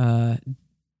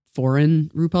 foreign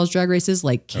RuPaul's Drag Races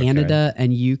like Canada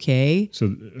and UK.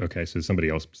 So somebody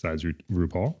else besides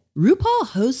RuPaul? RuPaul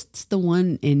hosts the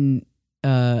one in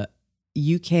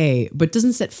UK, but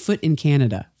doesn't set foot in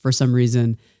Canada for some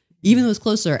reason, even though it's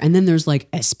closer. And then there's like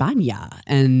España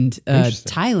and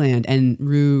Thailand, and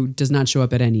Ru does not show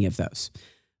up at any of those.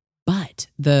 But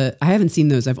I haven't seen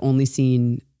those. I've only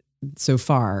seen so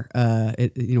far.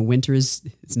 Winter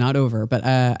it's not over, but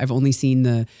I've only seen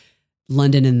the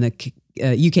London and the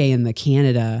UK and the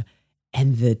Canada,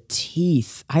 and the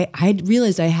teeth. I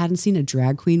realized I hadn't seen a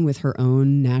drag queen with her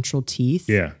own natural teeth.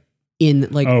 Yeah. In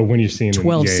like when you're seeing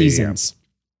 12 seasons. Yeah.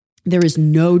 There is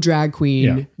no drag queen.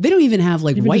 Yeah. They don't even have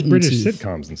like whitened British teeth.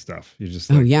 sitcoms and stuff. You're just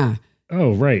like, yeah.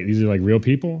 Oh, right. These are like real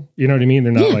people. You know what I mean?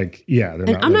 They're not like, they're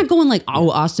and not. I'm not going like,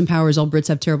 Austin Powers, all Brits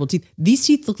have terrible teeth. These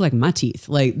teeth look like my teeth.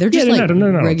 Like they're just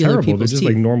regular terrible. people's They're just teeth.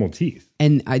 like normal teeth.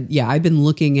 And I've been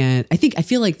looking at, I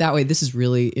feel like that way, this is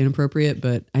really inappropriate,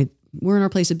 but we're in our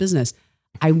place of business.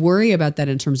 I worry about that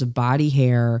in terms of body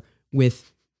hair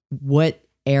with what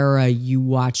era you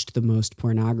watched the most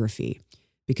pornography.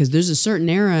 Because there's a certain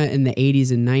era in the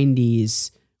 80s and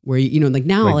 90s where, like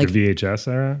now, like the VHS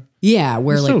era? Yeah.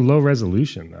 Where it's like so low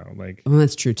resolution though. Like, well,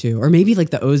 that's true too. Or maybe like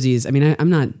the Ozies. I mean,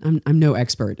 I'm no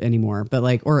expert anymore, but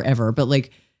like, or ever, but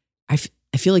like, I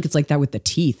feel like it's like that with the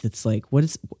teeth. It's like,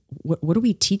 what are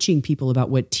we teaching people about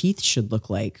what teeth should look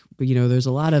like? But there's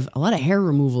a lot of hair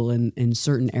removal in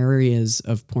certain areas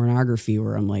of pornography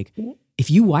where I'm like, if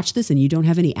you watch this and you don't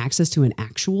have any access to an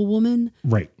actual woman,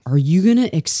 right? Are you going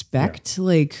to expect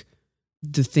like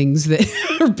the things that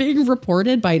are being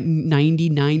reported by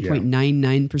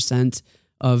 99.99%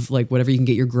 of like whatever you can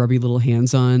get your grubby little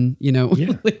hands on,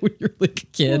 like when you're like a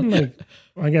kid?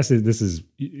 Well, I guess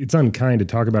it's unkind to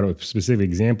talk about it with specific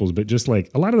examples, but just like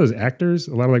a lot of those actors,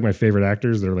 a lot of like my favorite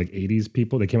actors, they're like 80s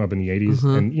people. They came up in the 80s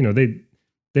and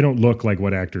they don't look like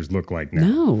what actors look like now.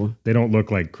 No. They don't look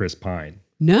like Chris Pine.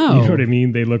 No. You know what I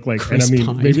mean? They look like, Chris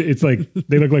Pine. Maybe it's like,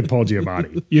 they look like Paul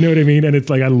Giamatti. You know what I mean? And it's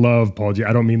like, I love Paul Giamatti.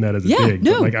 I don't mean that as a dig,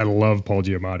 but like, I love Paul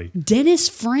Giamatti. Dennis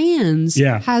Franz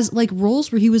has like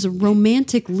roles where he was a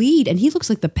romantic lead and he looks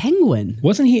like the Penguin.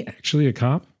 Wasn't he actually a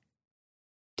cop?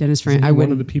 Dennis Franz.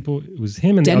 One of the people, it was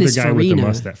him and Dennis the other guy with the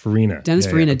mustache. Farina. Dennis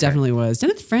Farina definitely was.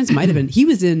 Dennis Franz might have been. He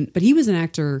was an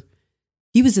actor.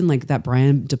 He was in like that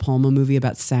Brian De Palma movie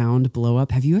about sound blow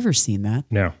up. Have you ever seen that?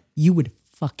 No. You would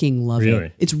fucking love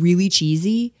it. It's really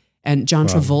cheesy. And John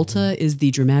Travolta is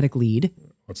the dramatic lead.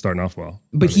 It's starting off well.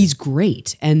 But he's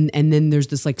great. And then there's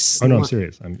this like... Oh no, I'm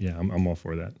serious. I'm all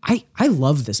for that. I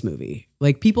love this movie.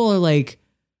 Like people are like...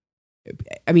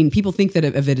 I mean, people think that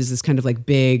of it as this kind of like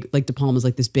big, like De Palma's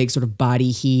like this big sort of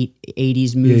body heat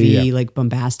 80s movie, like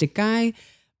bombastic guy.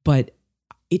 But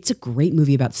it's a great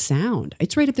movie about sound.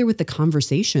 It's right up there with The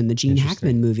Conversation, the Gene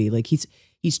Hackman movie. Like he's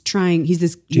Gene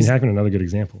Hackman, another good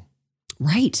example.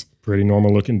 Right. Pretty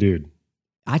normal looking dude.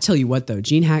 I tell you what though,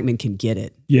 Gene Hackman can get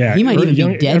it. Yeah. He might even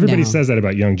be dead Everybody now. says that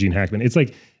about young Gene Hackman. It's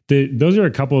like, those are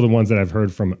a couple of the ones that I've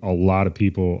heard from a lot of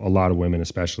people, a lot of women,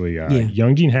 especially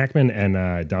young Gene Hackman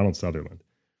and Donald Sutherland.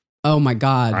 Oh my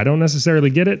God. I don't necessarily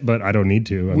get it, but I don't need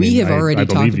to. We have already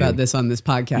talked about this on this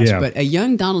podcast, but a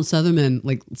young Donald Sutherland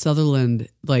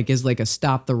is like a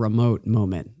stop the remote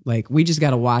moment. Like we just got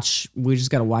to watch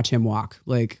him walk.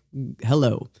 Like,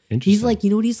 hello. He's like, you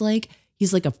know what he's like?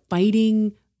 He's like a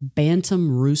fighting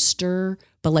bantam rooster,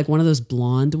 but like one of those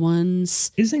blonde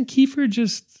ones. Isn't Kiefer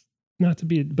just... Not to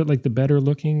be, but like the better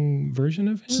looking version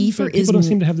of him. Kiefer people don't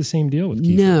seem to have the same deal with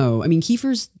Kiefer. No, I mean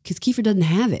because Kiefer doesn't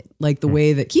have it like the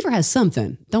way that Kiefer has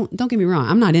something. Don't get me wrong.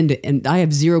 I'm not into, and I have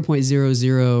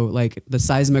 0.00 like the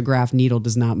seismograph needle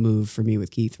does not move for me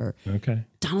with Kiefer. Okay.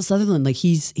 Donald Sutherland, like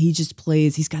he just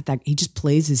plays his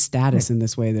status in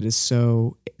this way that is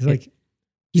so. He's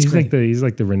like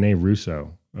the Rene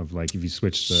Russo of like if you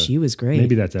switch. She was great.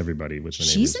 Maybe that's everybody with Rene.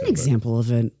 She's Russo, an example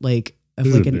of it, like. Of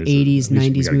this like an 80s, 90s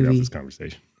movie. Get off this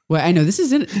conversation. Well, I know this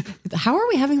isn't. How are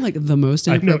we having like the most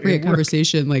inappropriate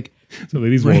conversation? Like, so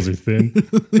these walls are thin.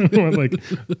 Like,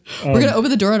 we're gonna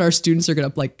open the door and our students are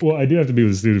gonna like. Well, I do have to be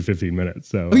with a student 15 minutes.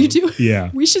 So. Oh, you do?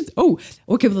 Yeah. We should. Oh,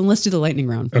 okay. Well, then let's do the lightning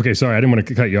round. Okay. Sorry, I didn't want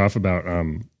to cut you off about.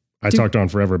 I talked on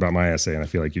forever about my essay, and I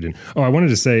feel like you didn't. Oh, I wanted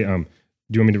to say.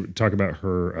 Do you want me to talk about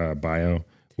her bio?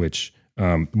 Which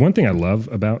one thing I love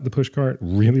about the Pushcart,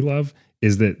 really love,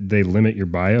 is that they limit your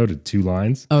bio to 2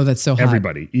 lines. Oh, that's so hot.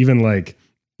 Everybody, even like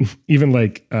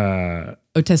Otessa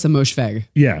Moshfegh.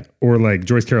 Yeah, or like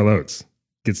Joyce Carol Oates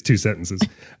gets 2 sentences.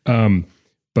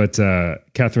 But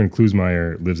Catherine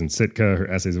Klusmeyer lives in Sitka. Her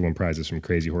essays have won prizes from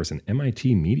Crazy Horse and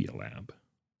MIT Media Lab.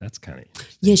 That's kind of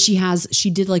interesting. Yeah,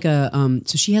 she did like a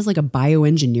so she has like a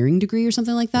bioengineering degree or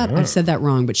something like that. Oh. I've said that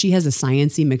wrong, but she has a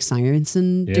sciencey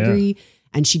McSciencean degree,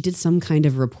 and she did some kind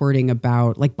of reporting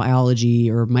about like biology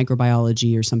or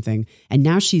microbiology or something. And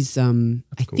now she's I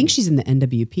think she's in the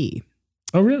NWP.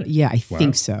 Oh, really? Yeah, I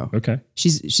think so. Okay.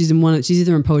 She's in one. She's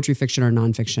either in poetry fiction or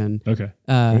nonfiction. Okay.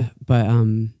 But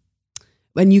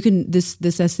and you can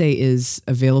this essay is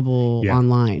available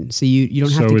online, so you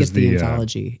don't have to get the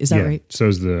anthology. Is that right? So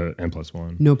is the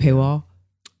N+1. No paywall.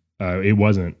 It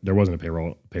wasn't. There wasn't a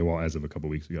paywall as of a couple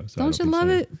weeks ago. So don't you love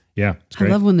it? Yeah, it's great.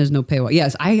 I love when there's no paywall.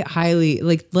 Yes, I highly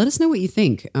let us know what you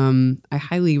think. I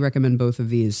highly recommend both of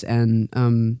these,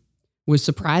 and was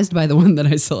surprised by the one that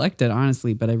I selected,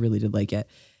 honestly, but I really did like it.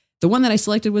 The one that I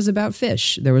selected was about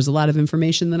fish. There was a lot of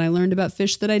information that I learned about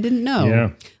fish that I didn't know.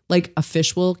 Yeah. Like a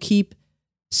fish will keep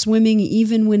swimming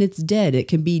even when it's dead. It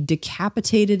can be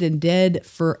decapitated and dead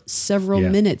for several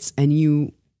minutes,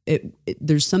 and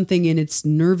there's something in its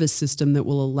nervous system that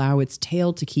will allow its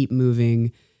tail to keep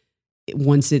moving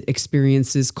once it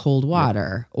experiences cold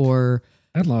water. Or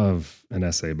I'd love an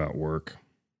essay about work.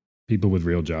 People with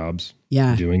real jobs.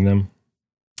 Yeah. Doing them.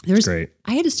 It's great.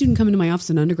 I had a student come into my office,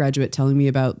 an undergraduate, telling me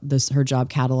about her job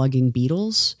cataloging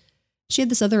beetles. She had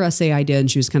this other essay idea and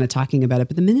she was kind of talking about it.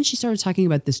 But the minute she started talking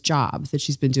about this job that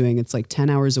she's been doing, it's like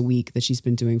 10 hours a week that she's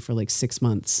been doing for like 6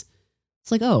 months.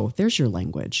 It's like, oh, there's your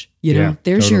language. You know,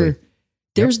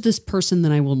 there's this person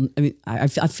that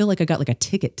I feel like I got like a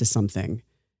ticket to something.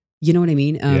 You know what I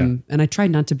mean? And I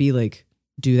tried not to be like,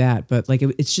 do that, but like,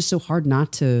 it's just so hard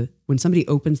not to, when somebody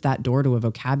opens that door to a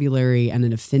vocabulary and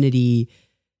an affinity.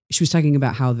 She was talking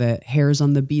about how the hairs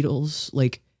on the beetles,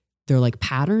 like they're like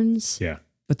patterns. Yeah.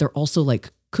 But they're also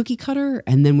like cookie cutter.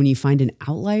 And then when you find an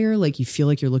outlier, like you feel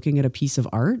like you're looking at a piece of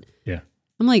art. Yeah.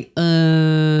 I'm like,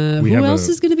 who else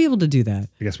is going to be able to do that?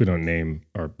 I guess we don't name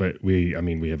art, but we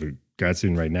have a grad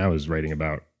student right now who's writing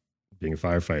about being a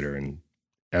firefighter, and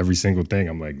every single thing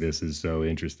I'm like, this is so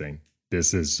interesting.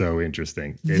 This is so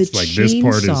interesting. It's like, this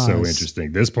part is so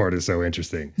interesting. This part is so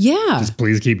interesting. Yeah. Just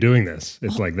please keep doing this.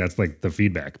 It's like, that's like the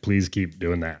feedback. Please keep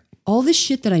doing that. All this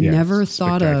shit that I never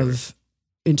thought of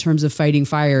in terms of fighting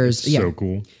fires. It's so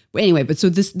cool. But anyway, so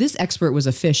this expert was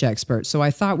a fish expert. So I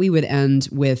thought we would end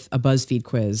with a BuzzFeed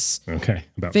quiz. Okay.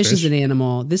 About fish is an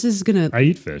animal. This is going to... I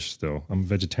eat fish still. I'm a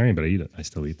vegetarian, but I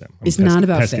still eat them. It's not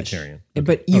about fish. Okay.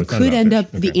 But you could end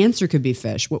up... Okay. The answer could be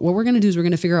fish. What we're going to do is we're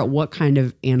going to figure out what kind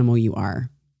of animal you are.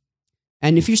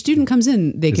 And if your student comes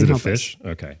in, they can help us. Is it a fish?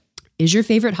 Okay. Is your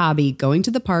favorite hobby going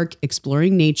to the park,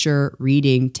 exploring nature,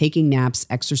 reading, taking naps,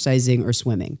 exercising, or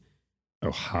swimming?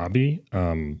 Oh, hobby?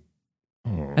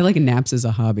 I like naps as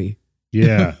a hobby.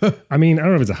 Yeah. I mean, I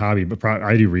don't know if it's a hobby, but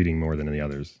I do reading more than the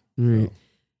others. Right. So.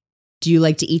 Do you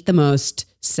like to eat the most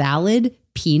salad,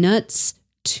 peanuts,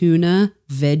 tuna,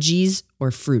 veggies, or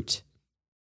fruit?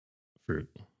 Fruit.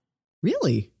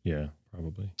 Really? Yeah,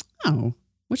 probably. Oh,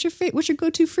 what's your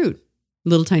go-to fruit?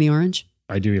 Little tiny orange?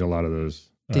 I do eat a lot of those.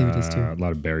 David does too. A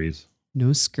lot of berries.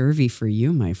 No scurvy for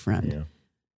you, my friend. Yeah.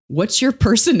 What's your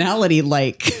personality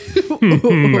like?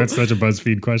 That's such a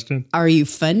BuzzFeed question. Are you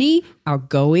funny,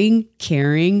 outgoing,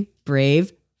 caring,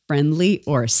 brave, friendly,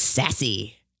 or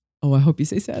sassy? Oh, I hope you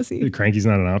say sassy. Cranky's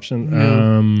not an option.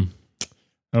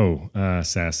 No.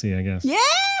 Sassy, I guess. Yeah.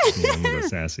 I'm gonna go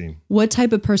sassy. What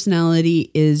type of personality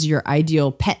is your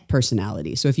ideal pet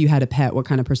personality? So if you had a pet, what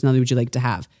kind of personality would you like to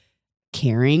have?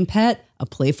 Caring pet, a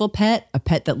playful pet, a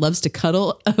pet that loves to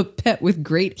cuddle, a pet with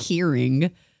great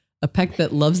hearing, a pet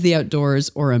that loves the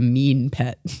outdoors, or a mean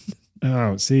pet?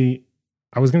 Oh, see,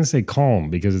 I was going to say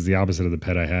calm because it's the opposite of the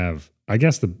pet I have. I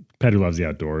guess the pet who loves the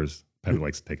outdoors, pet who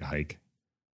likes to take a hike.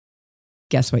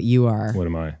 Guess what you are? What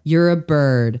am I? You're a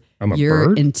bird. I'm a bird?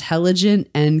 You're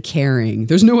intelligent and caring.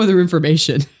 There's no other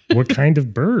information. What kind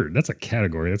of bird? That's a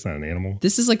category. That's not an animal.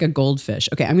 This is like a goldfish.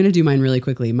 Okay, I'm going to do mine really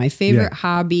quickly. My favorite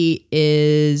hobby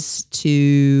is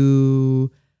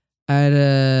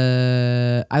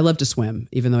I love to swim,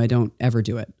 even though I don't ever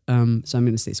do it. So I'm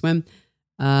going to say swim.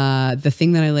 The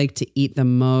thing that I like to eat the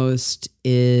most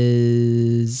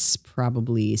is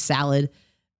probably salad.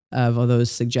 Of all those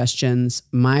suggestions,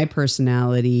 my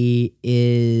personality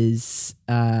is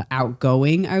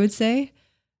outgoing, I would say.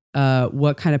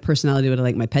 What kind of personality would I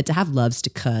like my pet to have? Loves to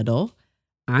cuddle.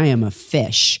 I am a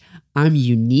fish. I'm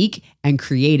unique and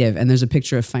creative. And there's a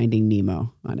picture of Finding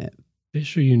Nemo on it.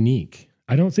 Fish are unique.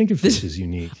 I don't think a fish is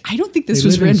unique. I don't think this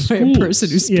was written by a person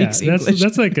who speaks English.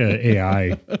 That's like an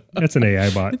AI. That's an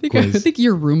AI bot quiz. I think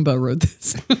your Roomba wrote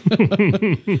this.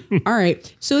 All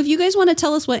right. So if you guys want to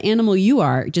tell us what animal you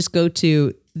are, just go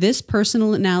to this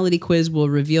personality quiz will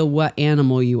reveal what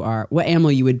animal you are, what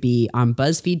animal you would be on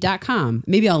BuzzFeed.com.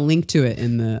 Maybe I'll link to it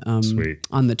in the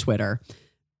on the Twitter.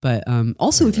 But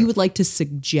also, if you would like to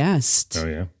suggest. Oh,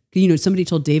 yeah. You know, somebody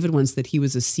told David once that he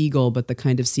was a seagull, but the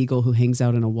kind of seagull who hangs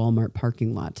out in a Walmart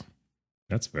parking lot.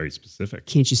 That's very specific.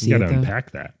 Can't you see it? You got to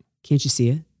unpack that. Can't you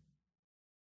see it?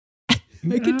 I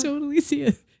can totally see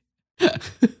it.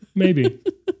 Maybe.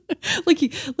 like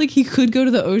he could go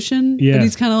to the ocean, but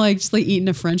he's kind of like just like eating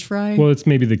a French fry. Well, it's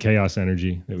maybe the chaos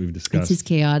energy that we've discussed. It's his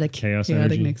chaotic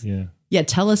energy. Mix. Yeah. Yeah.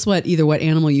 Tell us either what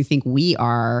animal you think we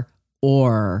are,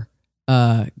 or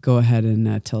go ahead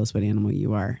and tell us what animal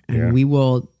you are, and we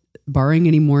will. Barring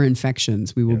any more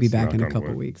infections, we will be back in a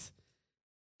couple weeks.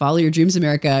 Follow your dreams,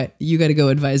 America. You got to go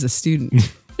advise a student.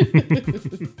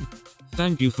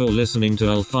 Thank you for listening to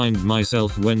I'll Find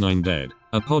Myself When I'm Dead,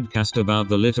 a podcast about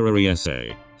the literary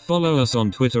essay. Follow us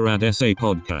on Twitter at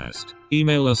 @essaypodcast.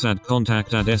 Email us at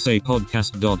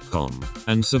contact@essaypodcast.com.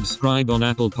 And subscribe on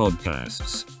Apple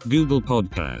Podcasts, Google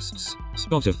Podcasts,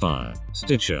 Spotify,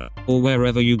 Stitcher, or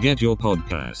wherever you get your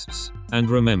podcasts. And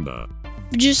remember,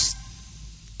 just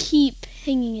keep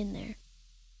hanging in there.